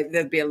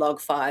 there'd be a log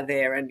fire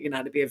there and,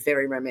 it'd be a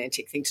very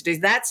romantic thing to do.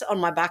 That's on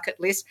my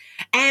bucket list.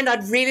 And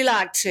I'd really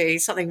like to,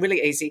 something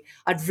really easy,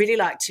 I'd really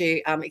like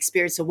to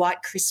experience a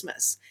white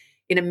Christmas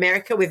in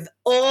America with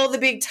all the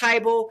big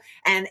table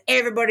and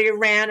everybody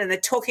around and the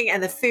talking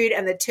and the food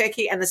and the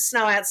turkey and the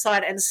snow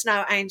outside and the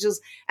snow angels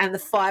and the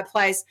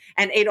fireplace,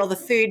 and eat all the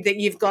food that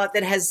you've got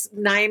that has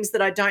names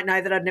that I don't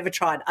know that I'd never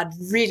tried. I'd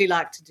really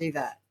like to do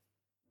that.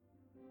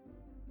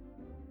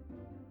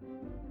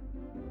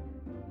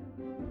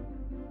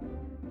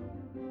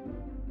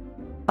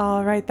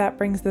 All right, that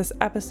brings this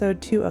episode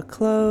to a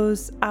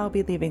close. I'll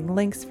be leaving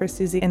links for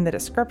Susie in the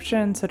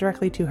description, so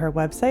directly to her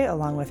website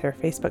along with her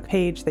Facebook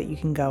page that you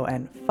can go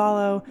and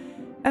follow.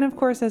 And of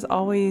course, as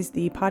always,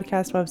 the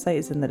podcast website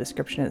is in the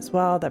description as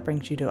well. That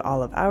brings you to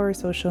all of our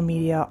social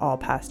media, all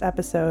past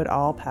episode,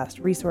 all past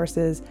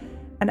resources,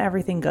 and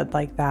everything good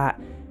like that.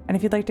 And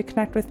if you'd like to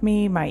connect with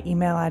me, my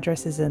email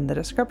address is in the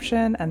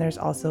description, and there's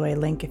also a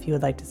link if you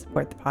would like to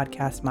support the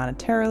podcast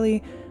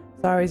monetarily.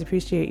 So I always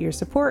appreciate your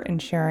support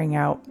and sharing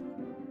out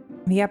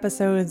the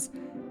episodes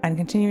and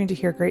continuing to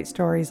hear great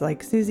stories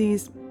like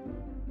Susie's.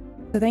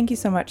 So thank you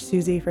so much,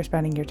 Susie, for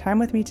spending your time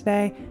with me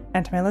today,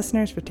 and to my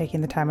listeners for taking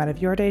the time out of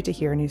your day to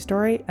hear a new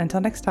story. Until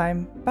next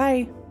time,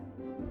 bye.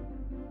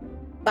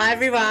 Bye,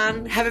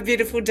 everyone. Have a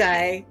beautiful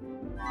day.